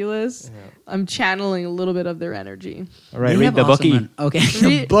Ridiculous. I'm channeling a little bit of their energy. All right, They read have the awesome bookie. one. Okay.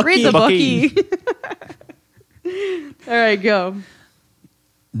 Read the Bucky. bookie. All right, go.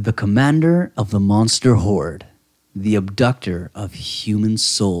 The commander of the monster horde, the abductor of human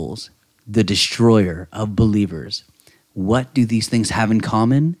souls, the destroyer of believers. What do these things have in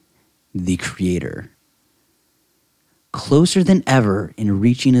common? The creator. Closer than ever in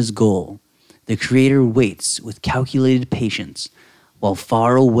reaching his goal, the creator waits with calculated patience, while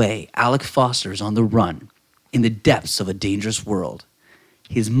far away Alec Foster is on the run in the depths of a dangerous world.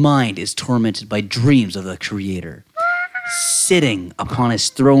 His mind is tormented by dreams of the creator, sitting upon his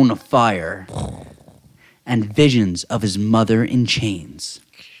throne of fire, and visions of his mother in chains.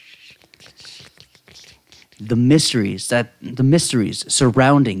 The mysteries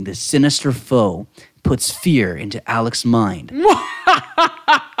surrounding this sinister foe puts fear into Alec's mind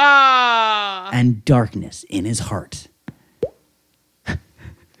and darkness in his heart.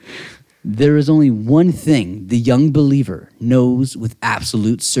 There is only one thing the young believer knows with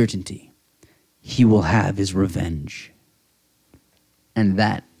absolute certainty. He will have his revenge. And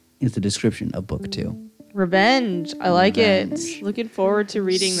that is the description of book 2. Revenge. I like Revenge. it. Looking forward to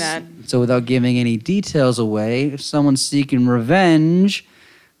reading that. So without giving any details away, if someone's seeking revenge,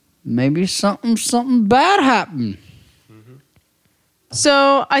 maybe something bad happened.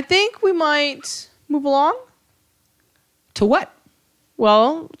 So I think we might move along. To what?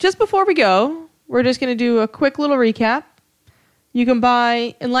 Well, just before we go, we're just going to do a quick little recap. You can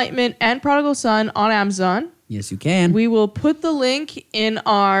buy Enlightenment and Prodigal Son on Amazon. Yes, you can. We will put the link in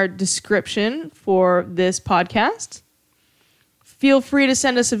our description for this podcast. Feel free to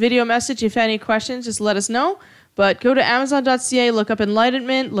send us a video message if any questions, just let us know. But go to Amazon.ca, look up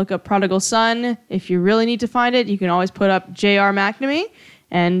Enlightenment, look up Prodigal Son. If you really need to find it, you can always put up J.R. McNamee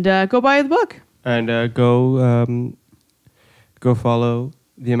and go buy the book. And go follow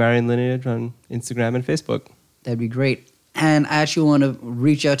the Amarian Lineage on Instagram and Facebook. That'd be great. And I actually want to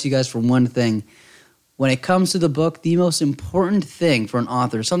reach out to you guys for one thing. When it comes to the book, the most important thing for an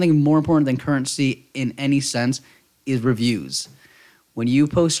author, something more important than currency in any sense, is reviews. When you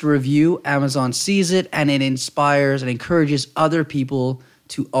post a review, Amazon sees it and it inspires and encourages other people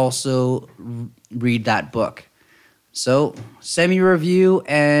to also read that book. So send me a review,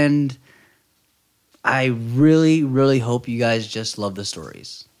 and I really, really hope you guys just love the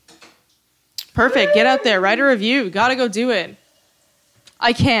stories. Perfect. Get out there. Write a review. Gotta go do it.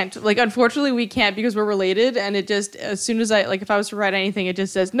 I can't. Like, unfortunately, we can't because we're related, and it just, as soon as if I was to write anything, it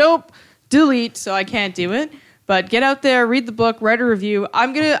just says, nope, delete, so I can't do it. But get out there, read the book, write a review.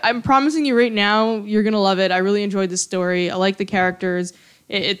 I'm promising you right now, you're gonna love it. I really enjoyed this story. I like the characters.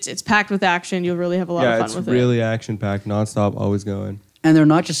 It's packed with action. You'll really have a lot of fun with it. Yeah, it's really action-packed, nonstop, always going. And they're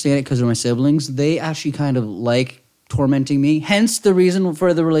not just saying it because they're my siblings. They actually kind of like tormenting me. Hence the reason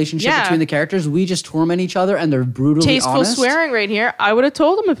for the relationship between the characters. We just torment each other, and they're brutally Tasteful honest. swearing right here. I would have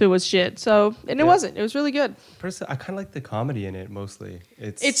told them if it was shit. So, and it wasn't. It was really good. Personally, I kind of like the comedy in it mostly.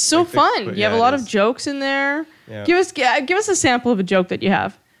 It's so like fun. You have a lot of it is. jokes in there. Yeah. Give us a sample of a joke that you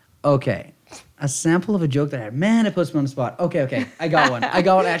have. Okay. A sample of a joke that I had. Man, it puts me on the spot. Okay. I got one. I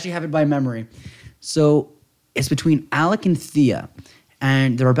actually have it by memory. So it's between Alec and Thea,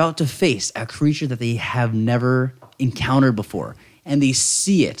 and they're about to face a creature that they have never encountered before. And they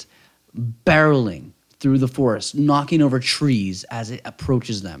see it barreling through the forest, knocking over trees as it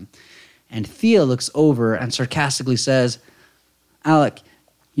approaches them. And Thea looks over and sarcastically says, Alec,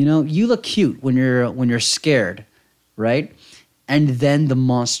 you look cute when you're scared, right? And then the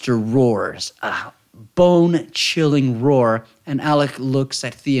monster roars, a bone-chilling roar, And Alec looks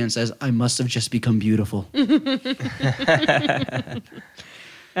at Thea and says, I must have just become beautiful.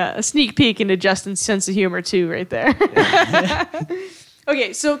 A sneak peek into Justin's sense of humor too, right there.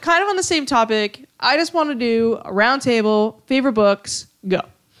 Okay, so kind of on the same topic, I just want to do a round table, favorite books, go.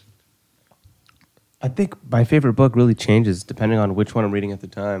 I think my favorite book really changes depending on which one I'm reading at the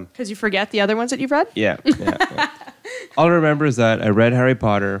time. Because you forget the other ones that you've read? Yeah. All I remember is that I read Harry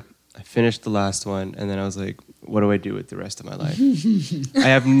Potter, I finished the last one, and then I was like, what do I do with the rest of my life? I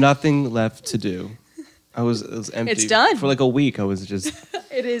have nothing left to do. It was empty. It's done. For like a week, I was just...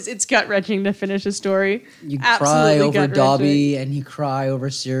 It's gut-wrenching to finish a story. You cry Absolutely over gut-wrenching. Dobby, and you cry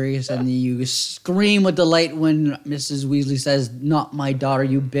over Sirius, and you scream with delight when Mrs. Weasley says, not my daughter,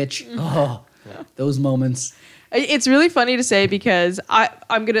 you bitch. Oh, those moments. It's really funny to say because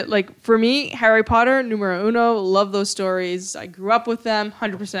I'm going to, like, for me, Harry Potter, numero uno, love those stories. I grew up with them,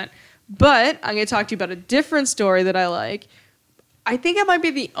 100%. But I'm going to talk to you about a different story that I like. I think it might be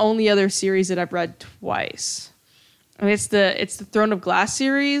the only other series that I've read twice. I mean, it's the Throne of Glass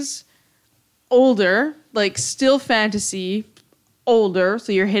series. Older, like still fantasy, older.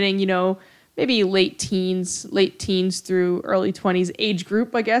 So you're hitting, maybe late teens through early 20s age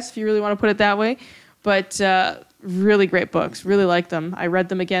group, I guess, if you really want to put it that way. But really great books. Really like them. I read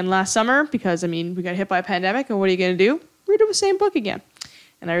them again last summer because, we got hit by a pandemic. And what are you going to do? Read the same book again.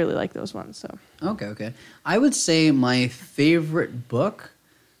 And I really like those ones. So Okay. I would say my favorite book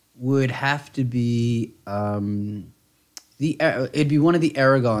would have to be it'd be one of the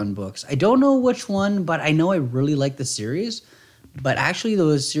Aragon books. I don't know which one, but I know I really like the series. But actually,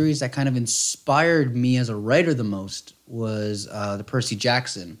 the series that kind of inspired me as a writer the most was the Percy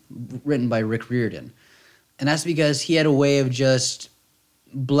Jackson, written by Rick Riordan. And that's because he had a way of just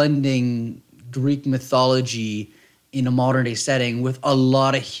blending Greek mythology in a modern day setting with a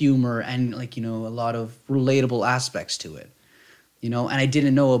lot of humor and a lot of relatable aspects to it. And I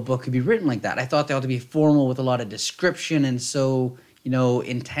didn't know a book could be written like that. I thought they ought to be formal with a lot of description and so,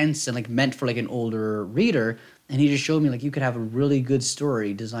 intense and meant for an older reader. And he just showed me you could have a really good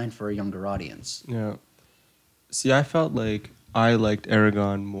story designed for a younger audience. Yeah. See, I felt like I liked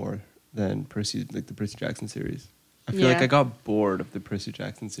Aragon more than the Percy Jackson series. I feel like I got bored of the Percy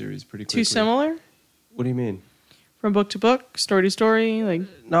Jackson series pretty quickly. too similar? What do you mean? From book to book, story to story,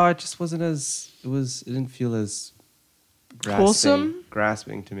 No, it just wasn't as... It didn't feel as wholesome?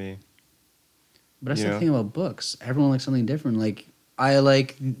 grasping to me. But that's the thing about books. Everyone likes something different. I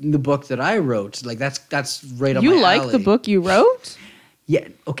like the book that I wrote. That's right up my alley. You like the book you wrote? Yeah,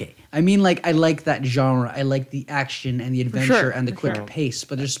 okay. I like that genre. I like the action and the adventure and the quick pace.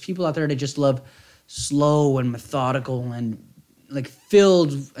 But there's people out there that just love slow and methodical and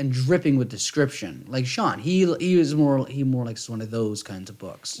filled and dripping with description. Like Sean, he more likes one of those kinds of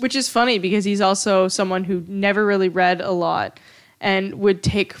books. Which is funny because he's also someone who never really read a lot and would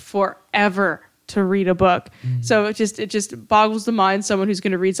take forever to read a book. So it just boggles the mind someone who's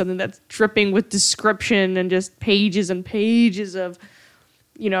going to read something that's dripping with description and just pages and pages of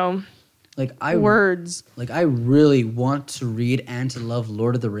words. I really want to read and to love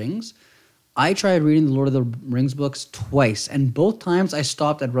Lord of the Rings. I tried reading the Lord of the Rings books twice, and both times I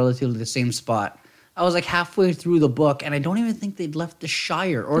stopped at relatively the same spot. I was halfway through the book, and I don't even think they'd left the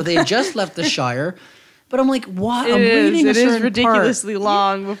Shire, or they had just left the Shire. But I'm like, what? I'm reading a certain It is ridiculously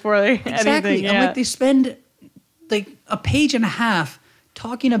long before Exactly. anything. Yeah. I'm like, they spend a page and a half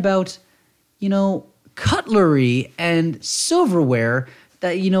talking about, cutlery and silverware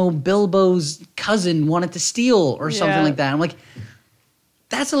that, Bilbo's cousin wanted to steal or something like that. I'm like,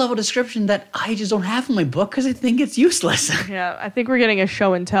 that's a level of description that I just don't have in my book because I think it's useless. Yeah, I think we're getting a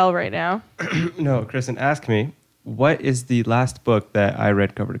show and tell right now. No, Kristen, ask me, what is the last book that I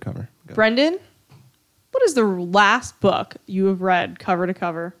read cover to cover? Go. Brendan, what is the last book you have read cover to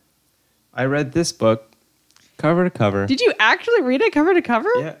cover? I read this book cover to cover. Did you actually read it cover to cover?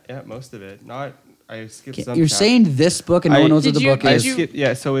 Yeah, most of it. I skipped some. You're saying this book and no one knows what the book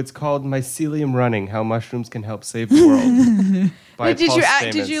is. So it's called Mycelium Running: How Mushrooms Can Help Save the World. Wait,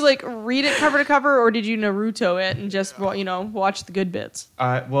 did you read it cover to cover, or did you Naruto it and just watch the good bits?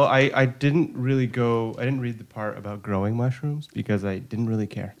 Well, I didn't really I didn't read the part about growing mushrooms because I didn't really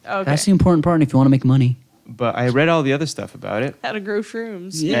care. Okay. That's the important part if you want to make money. But I read all the other stuff about it. How to grow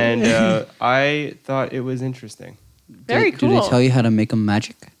shrooms. Yeah. And I thought it was interesting. Very cool. Do they tell you how to make them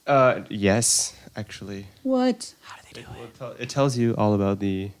magic? Yes, actually. What? How do they do it? It tells you all about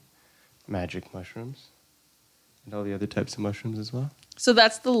the magic mushrooms and all the other types of mushrooms as well. So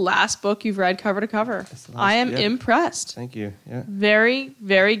that's the last book you've read cover to cover. I am impressed. Thank you. Yeah. Very,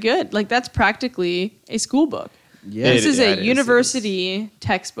 very good. That's practically a school book. Yeah. This is it a is. university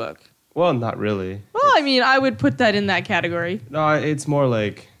textbook. Well, not really. Well, I mean, I would put that in that category. No, it's more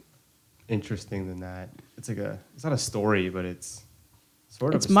like interesting than that. It's like it's not a story, but it's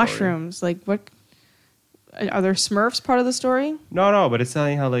sort of It's a story. mushrooms. Like, what? Are there Smurfs part of the story? No, but it's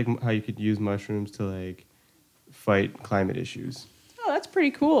telling how you could use mushrooms to like fight climate issues. Oh, that's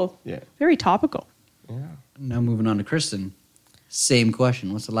pretty cool. Yeah. Very topical. Yeah. Now moving on to Kristen. Same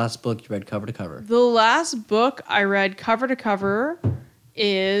question. What's the last book you read cover to cover? The last book I read cover to cover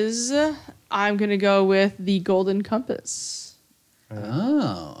is, I'm going to go with The Golden Compass.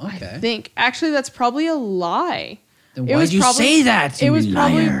 Oh, okay. I think. Actually, that's probably a lie. Then It why was did you probably- say that? It you was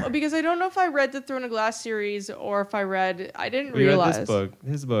liar? probably because I don't know if I read the Throne of Glass series or if I didn't We realize. read this book.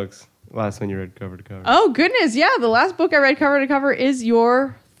 His book's last one you read cover to cover. Oh, goodness. Yeah, the last book I read cover to cover is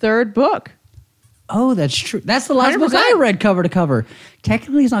your third book. Oh, that's true. That's the last book 100%. I read cover to cover.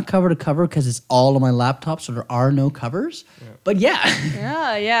 Technically, it's not cover to cover because it's all on my laptop, so there are no covers. But yeah.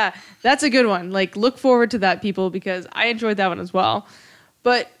 Yeah. That's a good one. Like, look forward to that, people, because I enjoyed that one as well.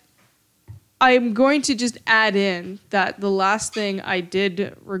 But I'm going to just add in that the last thing I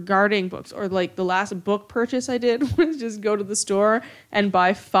did regarding books, or like the last book purchase I did, was just go to the store and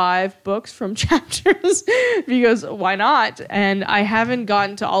buy 5 books from Chapters because why not? And I haven't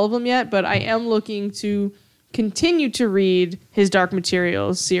gotten to all of them yet, but I am looking to continue to read his Dark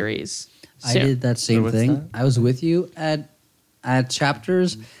Materials series. I soon. did that same what's thing. that? I was with you at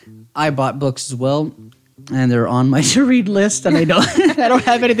Chapters. I bought books as well, and they're on my to read list. And I don't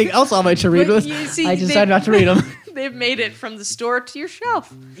have anything else on my to read But list. you see, I decided not to read them. They've made it from the store to your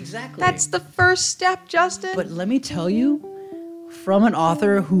shelf. Exactly. That's the first step, Justin. But let me tell you, from an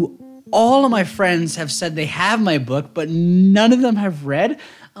author who all of my friends have said they have my book, but none of them have read.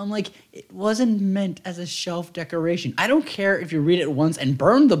 I'm like, it wasn't meant as a shelf decoration. I don't care if you read it once and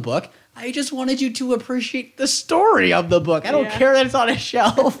burn the book. I just wanted you to appreciate the story of the book. I don't Yeah. care that it's on a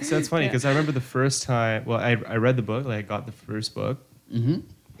shelf. So that's funny because I remember the first time. Well, I read the book. Like I got the first book,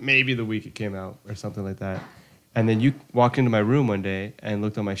 maybe the week it came out or something like that. And then you walked into my room one day and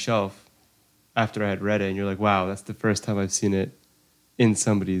looked on my shelf after I had read it, and you're like, "Wow, that's the first time I've seen it in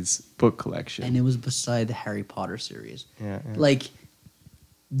somebody's book collection." And it was beside the Harry Potter series. yeah. Like,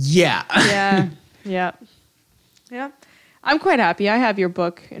 yeah. Yeah. I'm quite happy. I have your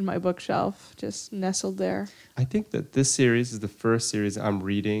book in my bookshelf, just nestled there. I think that this series is the first series I'm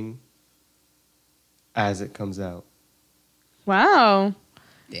reading as it comes out. Wow.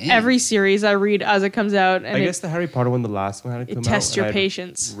 Damn. Every series I read as it comes out, and I guess the Harry Potter one, the last one, had come it out. tests your and I'd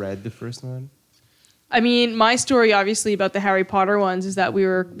patience. Read the first one. I mean, my story obviously about the Harry Potter ones is that we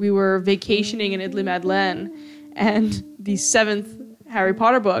were vacationing in Idle Madeleine, and the 7th Harry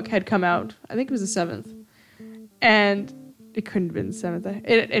Potter book had come out. I think it was the 7th, and it couldn't have been the 7th.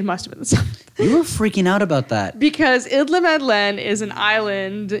 It must have been the 7th. You were freaking out about that. Because Idle Madeleine is an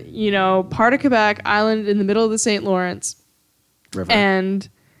island, part of Quebec, island in the middle of the St. Lawrence, River. and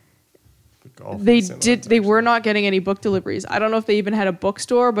The Gulf of they St. did. Lawrence, They actually. were not getting any book deliveries. I don't know if they even had a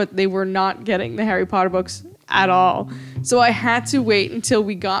bookstore, but they were not getting the Harry Potter books at all. So I had to wait until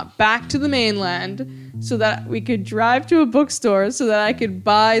we got back to the mainland so that we could drive to a bookstore so that I could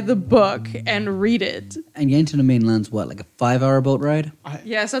buy the book and read it. And getting to the mainland's what, like a 5-hour boat ride?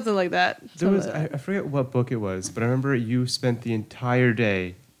 Yeah, something like that. There was, Something like I forget what book it was, but I remember you spent the entire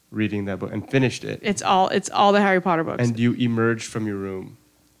day reading that book and finished it. that. It's all the Harry Potter books. And you emerged from your room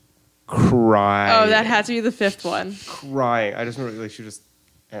crying. Oh, that had to be the 5th one. Crying. I just remember like she just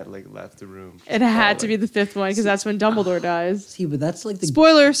had left the room. It had to be the 5th one because that's when Dumbledore dies. See, but that's like the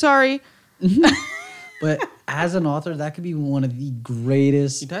Spoiler, sorry. But as an author, that could be one of the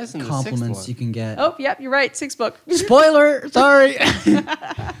greatest He dies in the compliments 6th one. you can get. Oh, yep, you're right. 6th book. Spoiler! Sorry.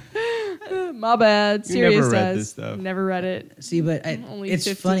 My bad. You Serious never read does. this stuff. Never read it. See, but Only it's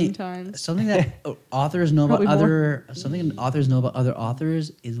 15 funny. times. Something that authors know about Probably more. something authors know about other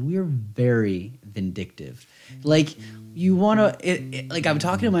authors is we're very vindictive. Like you want to, like I'm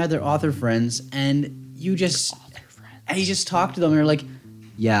talking to my other author friends, and you just talk to them, and you're like,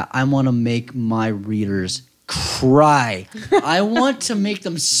 yeah, I want to make my readers cry. I want to make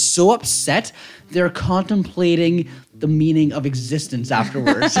them so upset they're contemplating the meaning of existence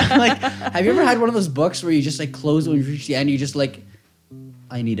afterwards. Like, have you ever had one of those books where you just close it when you reach the end, you just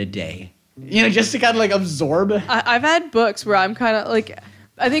I need a day, just to kind of absorb. I've had books where I'm kind of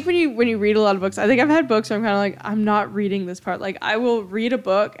I think when you read a lot of books, I think I've had books where I'm kind of I'm not reading this part. Like I will read a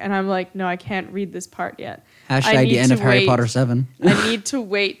book and I'm like, no, I can't read this part yet. I Hashtag need the end to of Harry wait. Potter 7. I need to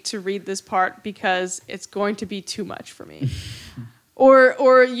wait to read this part because it's going to be too much for me. Or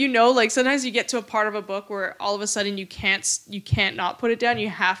sometimes you get to a part of a book where all of a sudden you can't not put it down. You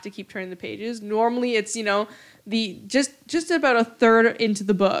have to keep turning the pages. Normally it's the just about a third into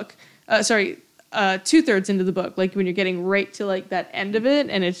the book. 2/3 into the book, like when you're getting right to like that end of it,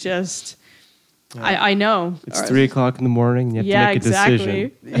 and it's just, I know. It's 3:00 in the morning. And you have to make a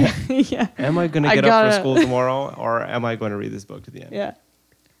decision. Yeah. Am I going to get up for school tomorrow, or am I going to read this book to the end? Yeah.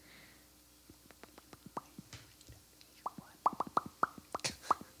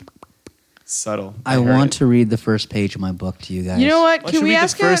 Subtle. I want to read the first page of my book to you guys. You know what? Why Can should we read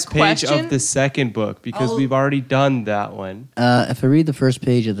ask the first a question? page of the second book because we've already done that one. If I read the first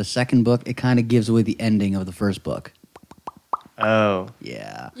page of the second book, it kind of gives away the ending of the first book. Oh.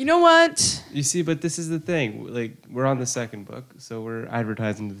 Yeah. You know what? You see, but this is the thing. Like, we're on the second book, so we're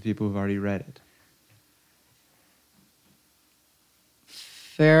advertising to the people who've already read it.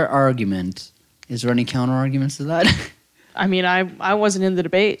 Fair argument. Is there any counter arguments to that? I mean, I wasn't in the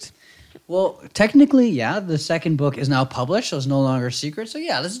debate. Well, technically, yeah, the second book is now published, so it's no longer a secret. So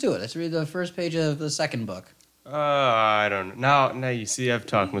yeah, let's do it. Let's read the first page of the second book. I don't know. Now you see, I've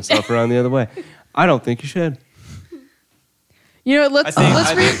talked myself around the other way. I don't think you should. You know, let's read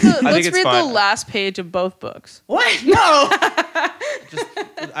the fine. last page of both books. What? No!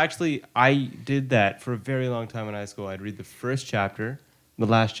 Actually, I did that for a very long time in high school. I'd read the first chapter, the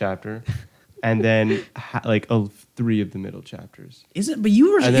last chapter, and then 3 of the middle chapters. Is it? But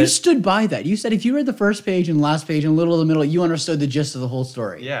you stood by that. You said if you read the first page and last page and a little of the middle, you understood the gist of the whole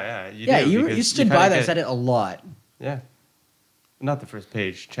story. Yeah. You stood by that. Said it a lot. Yeah. Not the first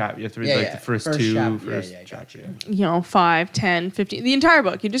page. You have to read the first chapter. You know, 5, 10, 15, the entire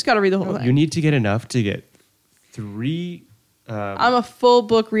book. You just got to read the whole thing. You need to get enough to get 3. I'm a full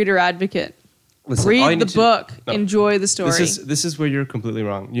book reader advocate. Listen, read the book. No. Enjoy the story. This is where you're completely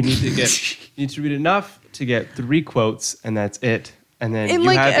wrong. You need to read enough to get 3 quotes, and that's it. And then you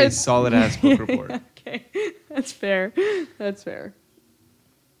have a solid ass book report. Okay, that's fair. That's fair.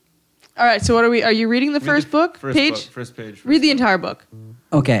 All right. So what are you reading the first book? First page. Read the entire book.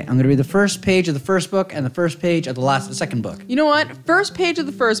 Okay, I'm going to read the first page of the first book and the first page of the second book. You know what? First page of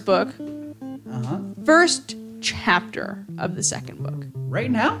the first book. Uh-huh. First chapter of the second book. Right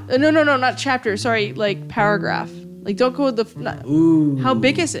now? No, not chapter. Sorry, like paragraph. Like don't go with the. Ooh. How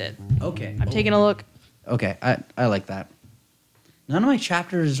big is it? Okay. I'm taking a look. Okay, I like that. None of my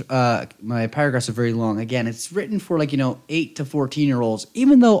chapters, my paragraphs are very long. Again, it's written for 8 to 14-year-olds,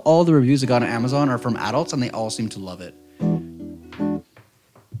 even though all the reviews I got on Amazon are from adults and they all seem to love it.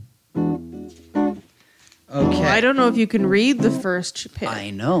 Okay. Well, I don't know if you can read the first page. I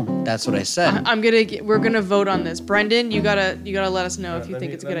know. That's what I said. We're gonna vote on this. Brendan, you gotta let us know if you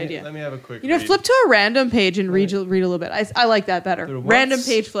think it's a good idea. Let me have a quick. Flip to a random page and read a little bit. I like that better. Random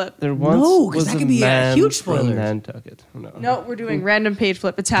page flip. No, because that could be a huge spoiler. No, we're doing random page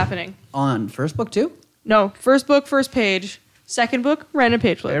flip. It's happening. On first book too? No, first book, first page. Second book, random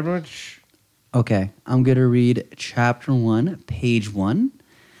page flip. Everyone. Okay, I'm gonna read chapter 1, page 1.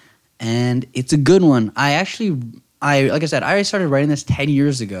 And it's a good one. Like I said, I already started writing this 10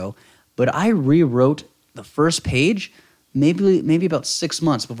 years ago, but I rewrote the first page maybe about 6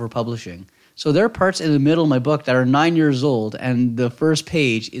 months before publishing. So there are parts in the middle of my book that are 9 years old, and the first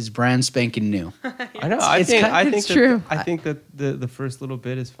page is brand spanking new. I know. I think true. I think that the first little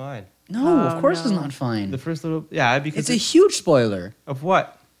bit is fine. No, of course it's not fine. The first little, because it's a huge spoiler. Of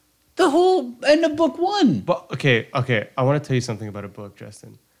what? The whole end of book 1. But okay. I want to tell you something about a book,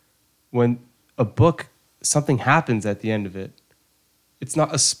 Justin. When a book, something happens at the end of it, it's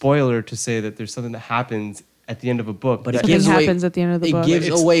not a spoiler to say that there's something that happens at the end of a book. But it happens at the end of the book. It gives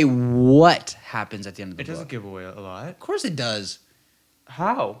away what happens at the end of the book. It doesn't give away a lot. Of course it does.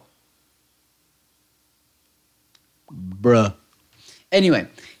 How? Bruh. Anyway,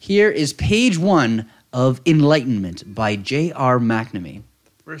 here is page 1 of Enlightenment by J.R. McNamee.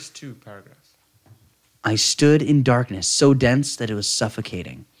 First 2 paragraphs. I stood in darkness so dense that it was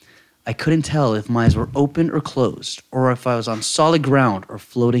suffocating. I couldn't tell if my eyes were open or closed, or if I was on solid ground or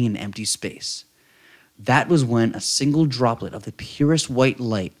floating in empty space. That was when a single droplet of the purest white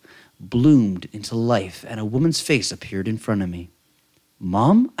light bloomed into life and a woman's face appeared in front of me.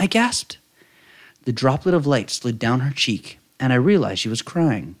 "Mom?" I gasped. The droplet of light slid down her cheek, and I realized she was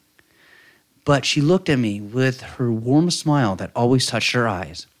crying. But she looked at me with her warm smile that always touched her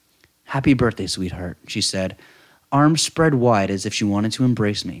eyes. "Happy birthday, sweetheart," she said, arms spread wide as if she wanted to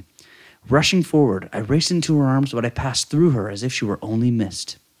embrace me. Rushing forward, I raced into her arms, but I passed through her as if she were only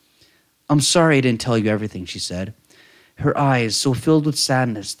mist. "I'm sorry I didn't tell you everything," she said, her eyes so filled with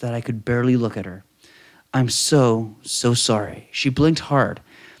sadness that I could barely look at her. "I'm so sorry." She blinked hard,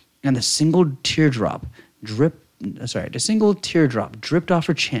 and the single teardrop dripped off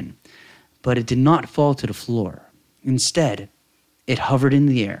her chin, but it did not fall to the floor. Instead, it hovered in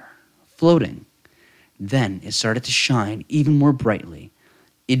the air, floating. Then it started to shine even more brightly,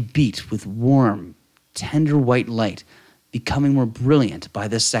 It beat with warm, tender white light, becoming more brilliant by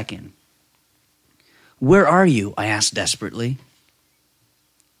the second. "Where are you?" I asked desperately.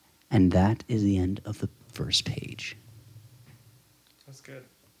 And that is the end of the first page. That's good.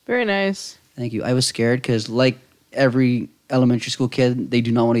 Very nice. Thank you. I was scared because, like every elementary school kid, they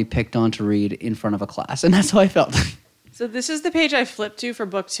do not want to be picked on to read in front of a class, and that's how I felt. So this is the page I flipped to for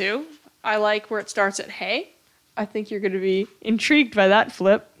book 2. I like where it starts at "Hey." I think you're going to be intrigued by that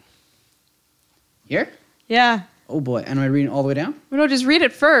flip. Here? Yeah. Oh boy. And am I reading all the way down? Well, no, just read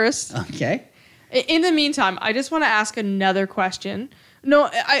it first. Okay. In the meantime, I just want to ask another question. No,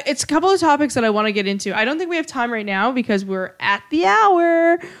 it's a couple of topics that I want to get into. I don't think we have time right now because we're at the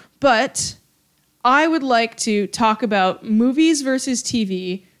hour, but I would like to talk about movies versus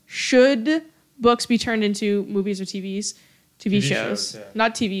TV. Should books be turned into movies or TV shows? Yeah.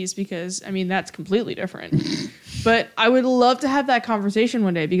 Not TVs because, I mean, that's completely different. But I would love to have that conversation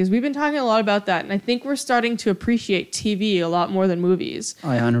one day because we've been talking a lot about that, and I think we're starting to appreciate TV a lot more than movies.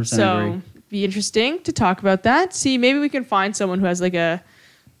 I 100% So agree. be interesting to talk about that. See, maybe we can find someone who has like a,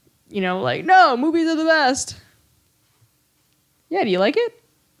 like, no, movies are the best. Yeah, do you like it?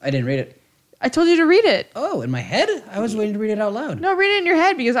 I didn't read it. I told you to read it. Oh, in my head? I was waiting to read it out loud. No, read it in your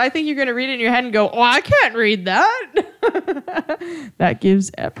head because I think you're going to read it in your head and go, oh, I can't read that. That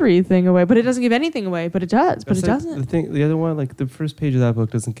gives everything away. But it doesn't give anything away. But it does. But That's it like doesn't. the other one, like the first page of that book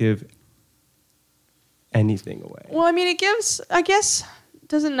doesn't give anything away. Well, I mean, it gives, I guess,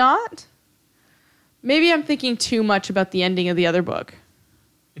 does it not? Maybe I'm thinking too much about the ending of the other book.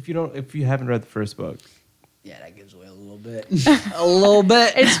 If you haven't read the first book, Yeah, that gives away a little bit. A little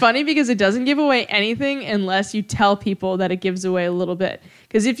bit. It's funny because it doesn't give away anything unless you tell people that it gives away a little bit.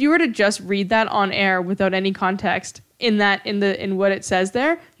 Because if you were to just read that on air without any context in what it says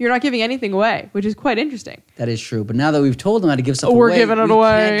there, you're not giving anything away, which is quite interesting. That is true. But now that we've told them how to give stuff We're away, giving it we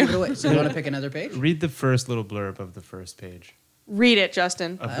away. can't give it away. So you want to pick another page? read the first little blurb of the first page. Read it,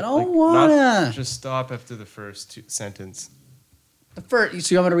 Justin. I don't wanna. not- Just stop after the first sentence. The first,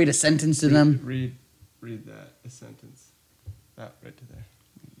 so you want me to read a sentence to them? Read that, a sentence. That right to there.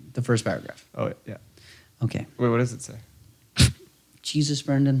 The first paragraph. Oh, yeah. Okay. Wait, what does it say? Jesus,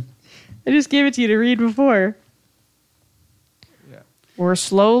 Brendan. I just gave it to you to read before. Yeah. We're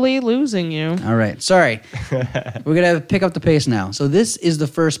slowly losing you. All right. Sorry. We're going to pick up the pace now. So this is the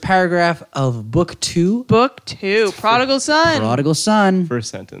first paragraph of book 2, Book 2, Prodigal Son. Prodigal Son. First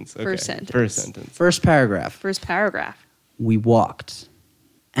sentence. Okay. First sentence. First sentence. First paragraph. First paragraph. We walked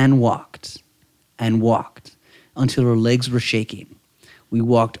and walked and walked until our legs were shaking. We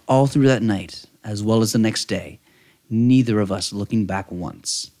walked all through that night, as well as the next day, neither of us looking back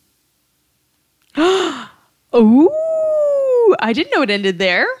once. Ooh, I didn't know it ended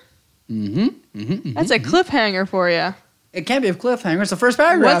there. Mm-hmm. That's a cliffhanger for you. It can't be a cliffhanger. It's the first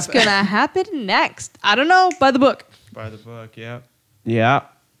paragraph. What's going to happen next? I don't know. By the book. By the book, yeah. Yeah.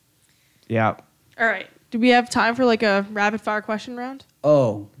 Yeah. All right. Do we have time for like a rapid fire question round?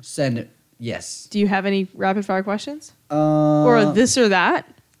 Oh, send it. Yes. Do you have any rapid fire questions? Or this or that?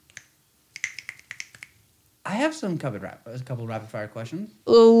 I have a couple rapid fire questions.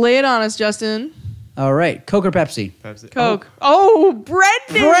 Lay it on us, Justin. All right. Coke or Pepsi? Pepsi. Coke. Oh,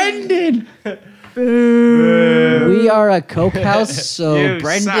 Brendan. We are a Coke house, so You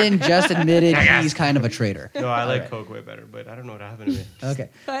Brendan suck. just admitted he's kind of a traitor. No, I like Coke way better, but I don't know what happened to me. Okay.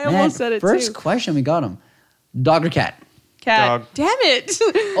 I almost said it First too. question, we got him. Dog or cat? Cat. Dog. Damn it.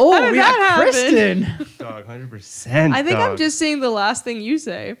 Oh, How did we that got happen? Kristen. Dog, 100%. I think I'm dog. just saying the last thing you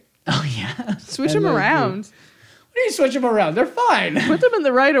say. Oh, yeah. Switch And them those around. two. What do you switch them around? They're fine. Put them in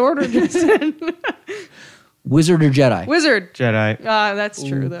the right order, Justin. Wizard or Jedi? Wizard. Jedi. That's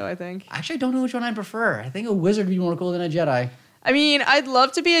true, though, I think. Actually, I don't know which one I prefer. I think a wizard would be more cool than a Jedi. I mean, I'd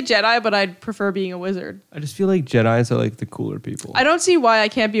love to be a Jedi, but I'd prefer being a wizard. I just feel like Jedis are like the cooler people. I don't see why I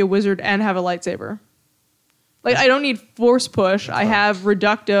can't be a wizard and have a lightsaber. Like, I don't need force push. I have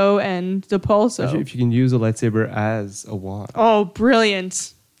Reducto and Especially Depulso. if you can use a lightsaber as a wand. Oh,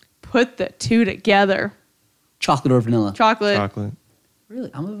 brilliant. Put the two together. Chocolate or vanilla? Chocolate. Chocolate.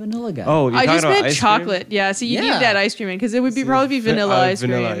 Really? I'm a vanilla guy. Oh, you're I talking just about meant ice chocolate. Yeah, so you Yeah. need that ice cream in because it would be cream? probably be vanilla ice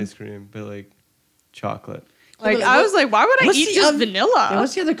cream. Vanilla ice cream, but like chocolate. Like, But I was like, why would I what's eat the just oth- vanilla? Yeah,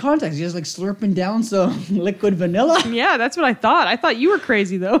 what's the other context? You just like slurping down some liquid vanilla? Yeah, that's what I thought. I thought you were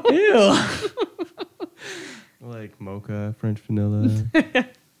crazy, though. Ew. Like mocha, French vanilla.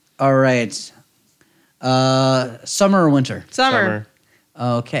 All right. Summer or winter? Summer.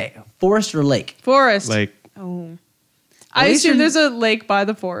 Okay. Forest or lake? Forest. Like Oh. At I least assume you're- there's a lake by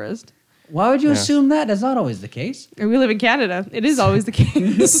the forest. Why would you Yeah. assume that? That's not always the case. And we live in Canada. It is always the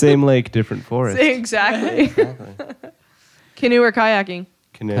case. same lake, different forest. Exactly. Exactly. Canoe or kayaking?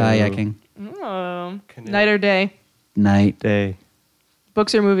 Canoe. Kayaking. Oh. Canoe. Night or day? Night. Day.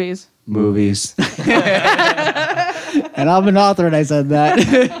 Books or movies? Movies. And I'm an author and I said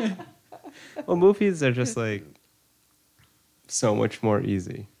that. Well, movies are just like so much more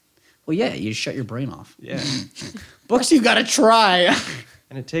easy. Well, yeah, you shut your brain off. Yeah. Books you gotta try.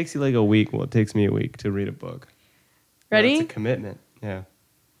 And it takes you like a week. Well, it takes me a week to read a book. Ready? It's a commitment. Yeah.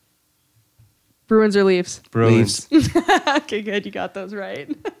 Bruins or Leafs? Bruins. Okay, good. You got those right.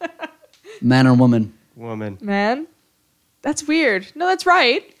 Man or woman. Woman. Man, that's weird. No, that's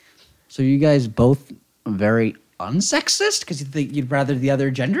right. So you guys both very unsexist because you think you'd rather the other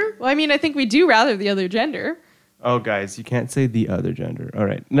gender? Well, I mean, I think we do rather the other gender. Oh, guys, you can't say the other gender. All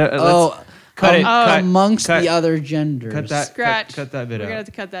right. No, Oh, cut it. Cut, amongst cut, the other genders. Cut that. Scratch. Cut that bit We're out. gonna have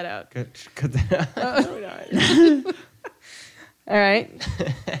to cut that out. Cut that out. All right.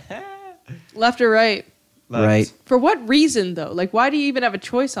 Left or right? Left. Right. For what reason, though? Like, why do you even have a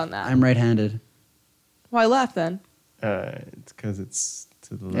choice on that? I'm right-handed. Why left then? It's because it's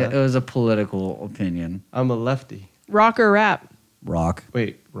to the It left. was a political opinion. I'm a lefty. Rock or rap? Rock.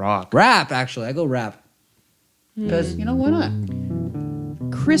 Wait, rock. Rap, actually. I go rap. Because, you know, why not?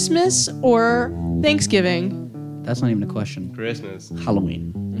 Christmas or Thanksgiving? That's not even a question. Christmas.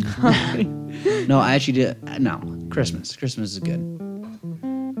 Halloween. No, I actually did. No, Christmas. Christmas is good.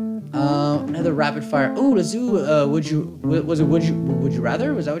 Another rapid fire. Oh, let's do. Would you rather? Was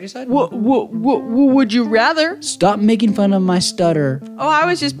that what you said? Would you rather? Stop making fun of my stutter. Oh, I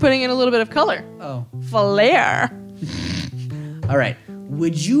was just putting in a little bit of color. Oh, Flair. all right.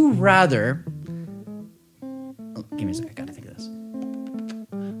 Would you rather? Oh, give me a second. I gotta think of this.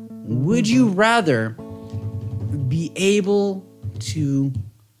 Would you rather be able to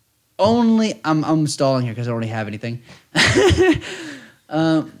only? I'm stalling here because I don't really have anything.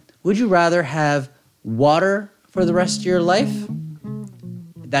 Would you rather have water for the rest of your life?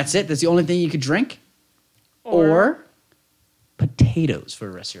 That's it? That's the only thing you could drink? Or potatoes for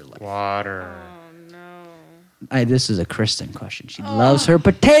the rest of your life? Water. This is a Kristen question. She loves her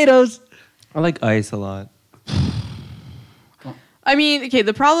potatoes. I like ice a lot. I mean, okay,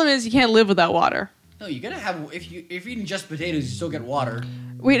 the problem is you can't live without water. No, you gotta have. If you're eating just potatoes, you still get water.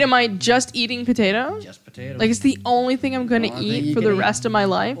 Wait, am I just eating potatoes? Just potatoes. Like, it's the only thing I'm going The to only thing eat you for can the eat. rest of my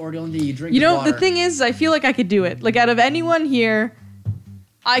life? Or the only thing you drink. You is know, water. the thing is, I feel like I could do it. Like, out of anyone here,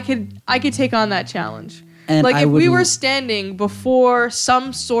 I could take on that challenge. And like, I if we would- were standing before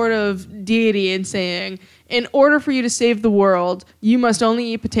some sort of deity and saying, in order for you to save the world, you must only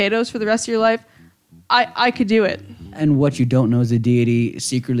eat potatoes for the rest of your life, I could do it. And what you don't know is the deity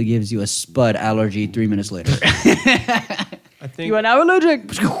secretly gives you a spud allergy 3 minutes later. I think You are now allergic.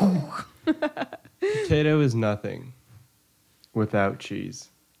 potato is nothing without cheese.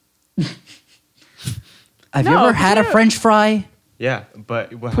 Have you No, ever had a potato- French fry? Yeah,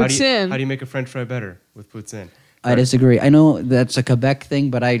 but how Puts do you in. how do you make a French fry better with puts in? I disagree. I know that's a Quebec thing,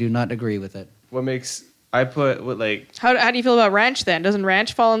 but I do not agree with it. What makes I put what like How do you feel about ranch then? Doesn't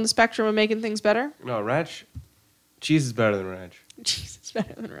ranch fall in the spectrum of making things better? no ranch? Cheese is better than ranch. Cheese is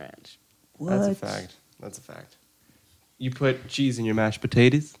better than ranch. That's a fact. That's a fact. You put cheese in your mashed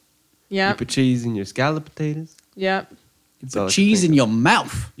potatoes. Yeah. You put cheese in your scalloped potatoes. Yeah. That's all I can Cheese think in of. your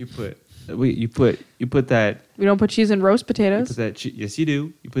mouth. You put that We don't put cheese in roast potatoes. yes you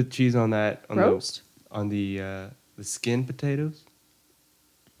do. You put cheese on that on Roast? the skin potatoes.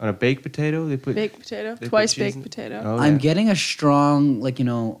 On a baked potato, they put Baked potato. they put Twice cheese baked in- potato. Oh, I'm yeah. getting a strong,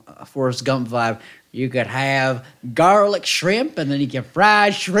 Forrest Gump vibe. You could have garlic shrimp, and then you can fry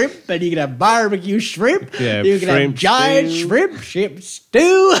shrimp, and you can have barbecue shrimp. Yeah, you can have shrimp giant stew. shrimp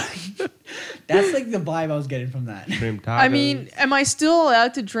stew. That's like the vibe I was getting from that. shrimp tacos. I mean, am I still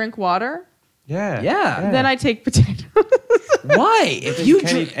allowed to drink water? yeah, Yeah. Then I take potato. Why? If You you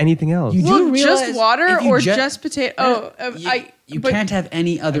can't drink, eat anything else. You do Well, realize just water if you or ju- just potato? Oh, you but- can't have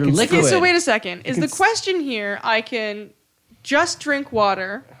any other can- liquid. Okay, so wait a second. Is can the s- question here? I can just drink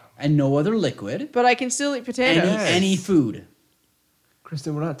water, and no other liquid. but I can still eat potatoes. Any food.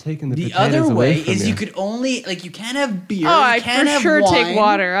 Kristen, we're not taking the The potatoes other away way from is you could only you can't have beer. Oh, you I can't for have sure wine. take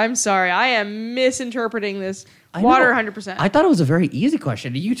water. I'm sorry. I am misinterpreting this. I Water, know. 100%. I thought it was a very easy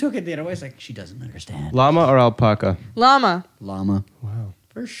question. You took it the other way. It's like she doesn't understand. Llama or alpaca? Llama. Llama, Wow.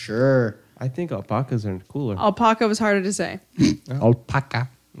 for sure. I think alpacas are cooler. Alpaca was harder to say. Alpaca.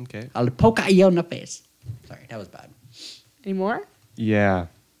 Okay. Alpaca you on the face. Sorry, that was bad. Any more? Yeah.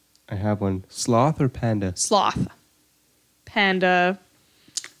 I have one. Sloth or panda? Sloth. Panda.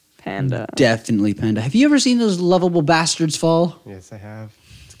 Panda. Definitely panda. Have you ever seen those lovable bastards fall? Yes, I have.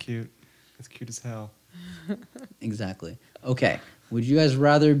 It's cute. It's cute as hell. Exactly. Okay. Would you guys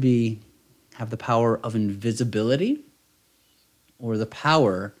rather have the power of invisibility or the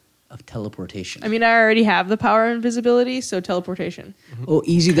power of teleportation? I mean, I already have the power of invisibility, so teleportation. Oh,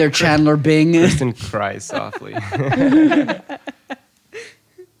 easy there, Chandler Bing. Kristen cries softly.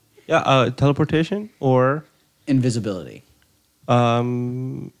 Yeah, teleportation or Invisibility. I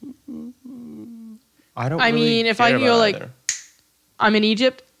don't. I really mean, if I care could go about like, either. I'm in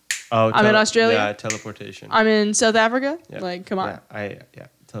Egypt, Oh, I'm in Australia? Yeah, teleportation. I'm in South Africa. Yeah. Like, come on. Yeah,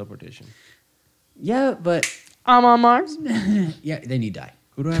 teleportation. Yeah, but I'm on Mars. yeah, then you die.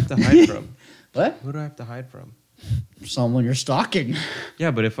 Who do I have to hide from? What? Who do I have to hide from? Someone you're stalking.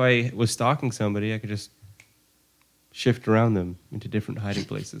 Yeah, but if I was stalking somebody, I could just shift around them into different hiding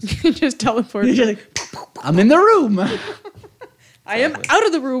places. Just teleport. You're like, I'm in the room. I am out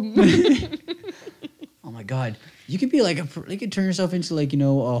of the room. Oh my god. You could be like you could turn yourself into like,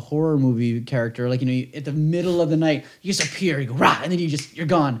 a horror movie character. Like, at the middle of the night, you just appear, you go, rah, and then you're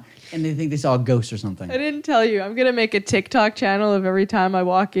gone. And they think they saw a ghost or something. I didn't tell you. I'm gonna make a TikTok channel of every time I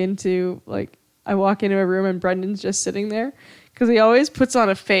walk into a room and Brendan's just sitting there, because he always puts on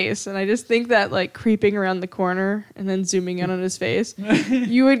a face, and I just think that like creeping around the corner and then zooming in on his face,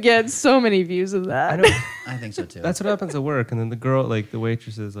 you would get so many views of that. I know. I think so too. That's what happens at work. And then the girl, like the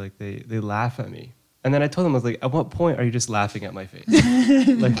waitresses, like they laugh at me. And then I told them, I was like, at what point are you just laughing at my face?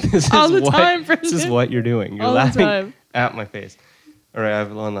 Like this is All the what time, this is Brendan. what you're doing. You're All the laughing time. at my face. All right, I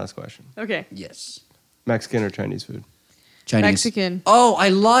have one last question. Okay, Yes. Mexican or Chinese food? Chinese. Mexican. Oh, I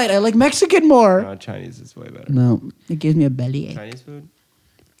lied. I like Mexican more. No, Chinese is way better. No, it gives me a bellyache. Chinese food?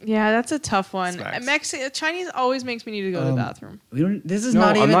 Yeah, that's a tough one. Smacks. Chinese always makes me need to go to the bathroom. This is No,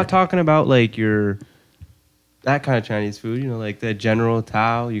 not even. I'm not talking about like that kind of Chinese food. Like the General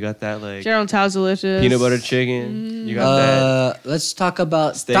Tao. You got that like General Tao's delicious. peanut butter chicken. You got that. Let's talk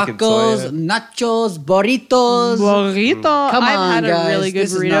about Steak and tacos, soya. nachos, burritos. Burrito. Come I've on, had a guys. really good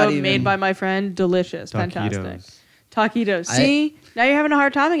This is not burrito even- made by my friend. Delicious. Fantastic. Taquitos. Taquitos. See? Now you're having a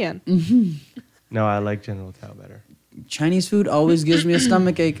hard time again. No, I like General Tao better. Chinese food always gives me a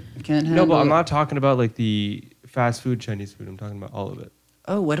stomach ache. Can't handle No, but I'm it. not talking about like the fast food Chinese food. I'm talking about all of it.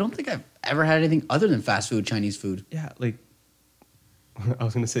 Oh, I don't think I've ever had anything other than fast food Chinese food. Yeah, like I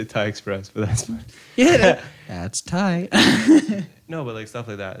was gonna say Thai Express, but that's fine. Yeah, that's Thai. No, but like stuff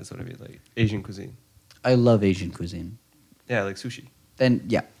like that is what I mean. Like Asian cuisine. I love Asian cuisine. Yeah, like sushi. Then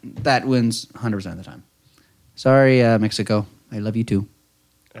yeah, that wins 100% of the time. Sorry, Mexico. I love you too.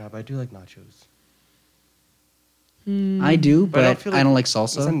 But I do like nachos. I do, but don't feel I don't like Was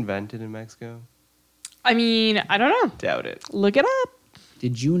salsa. that invented in Mexico? I mean, I don't know. Doubt it. Look it up.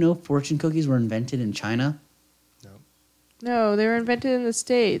 Did you know fortune cookies were invented in China? No. No, they were invented in the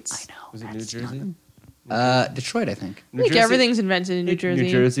States. know. Was it New that's Jersey? Detroit, I think. I think everything's invented in New Jersey. New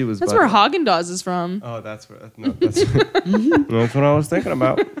Jersey was. That's butter. where Haagen-Dazs is from. Oh, that's where. No, that's, that's what I was thinking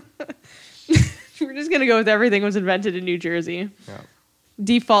about. We're just gonna go with everything was invented in New Jersey. Yeah.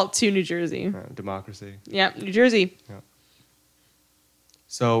 Default to New Jersey. Democracy. Yeah, New Jersey.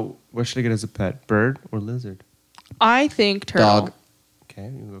 So, what should I get as a pet? Bird or lizard? I think turtle. Dog. Okay, you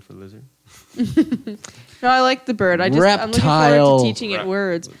can go for lizard. No, I like the bird. I'm looking forward Reptile. to teaching it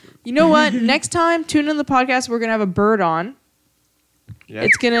words. You know what? Next time, tune in the podcast. We're gonna have a bird on. Yeah.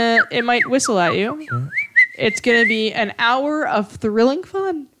 It might whistle at you. It's gonna be an hour of thrilling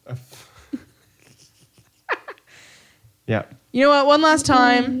fun. Yeah. You know what? One last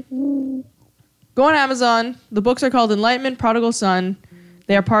time. Go on Amazon. The books are called Enlightenment, Prodigal Son.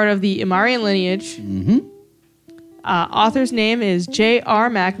 They are part of the Imarian lineage. Mm-hmm. Author's name is J.R.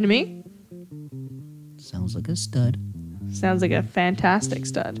 McNamee. Sounds like a stud. Sounds like a fantastic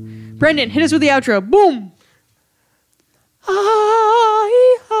stud. Brendan, hit us with the outro. Boom!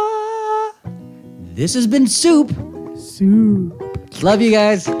 This has been Soup. Soup. Love you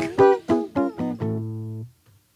guys.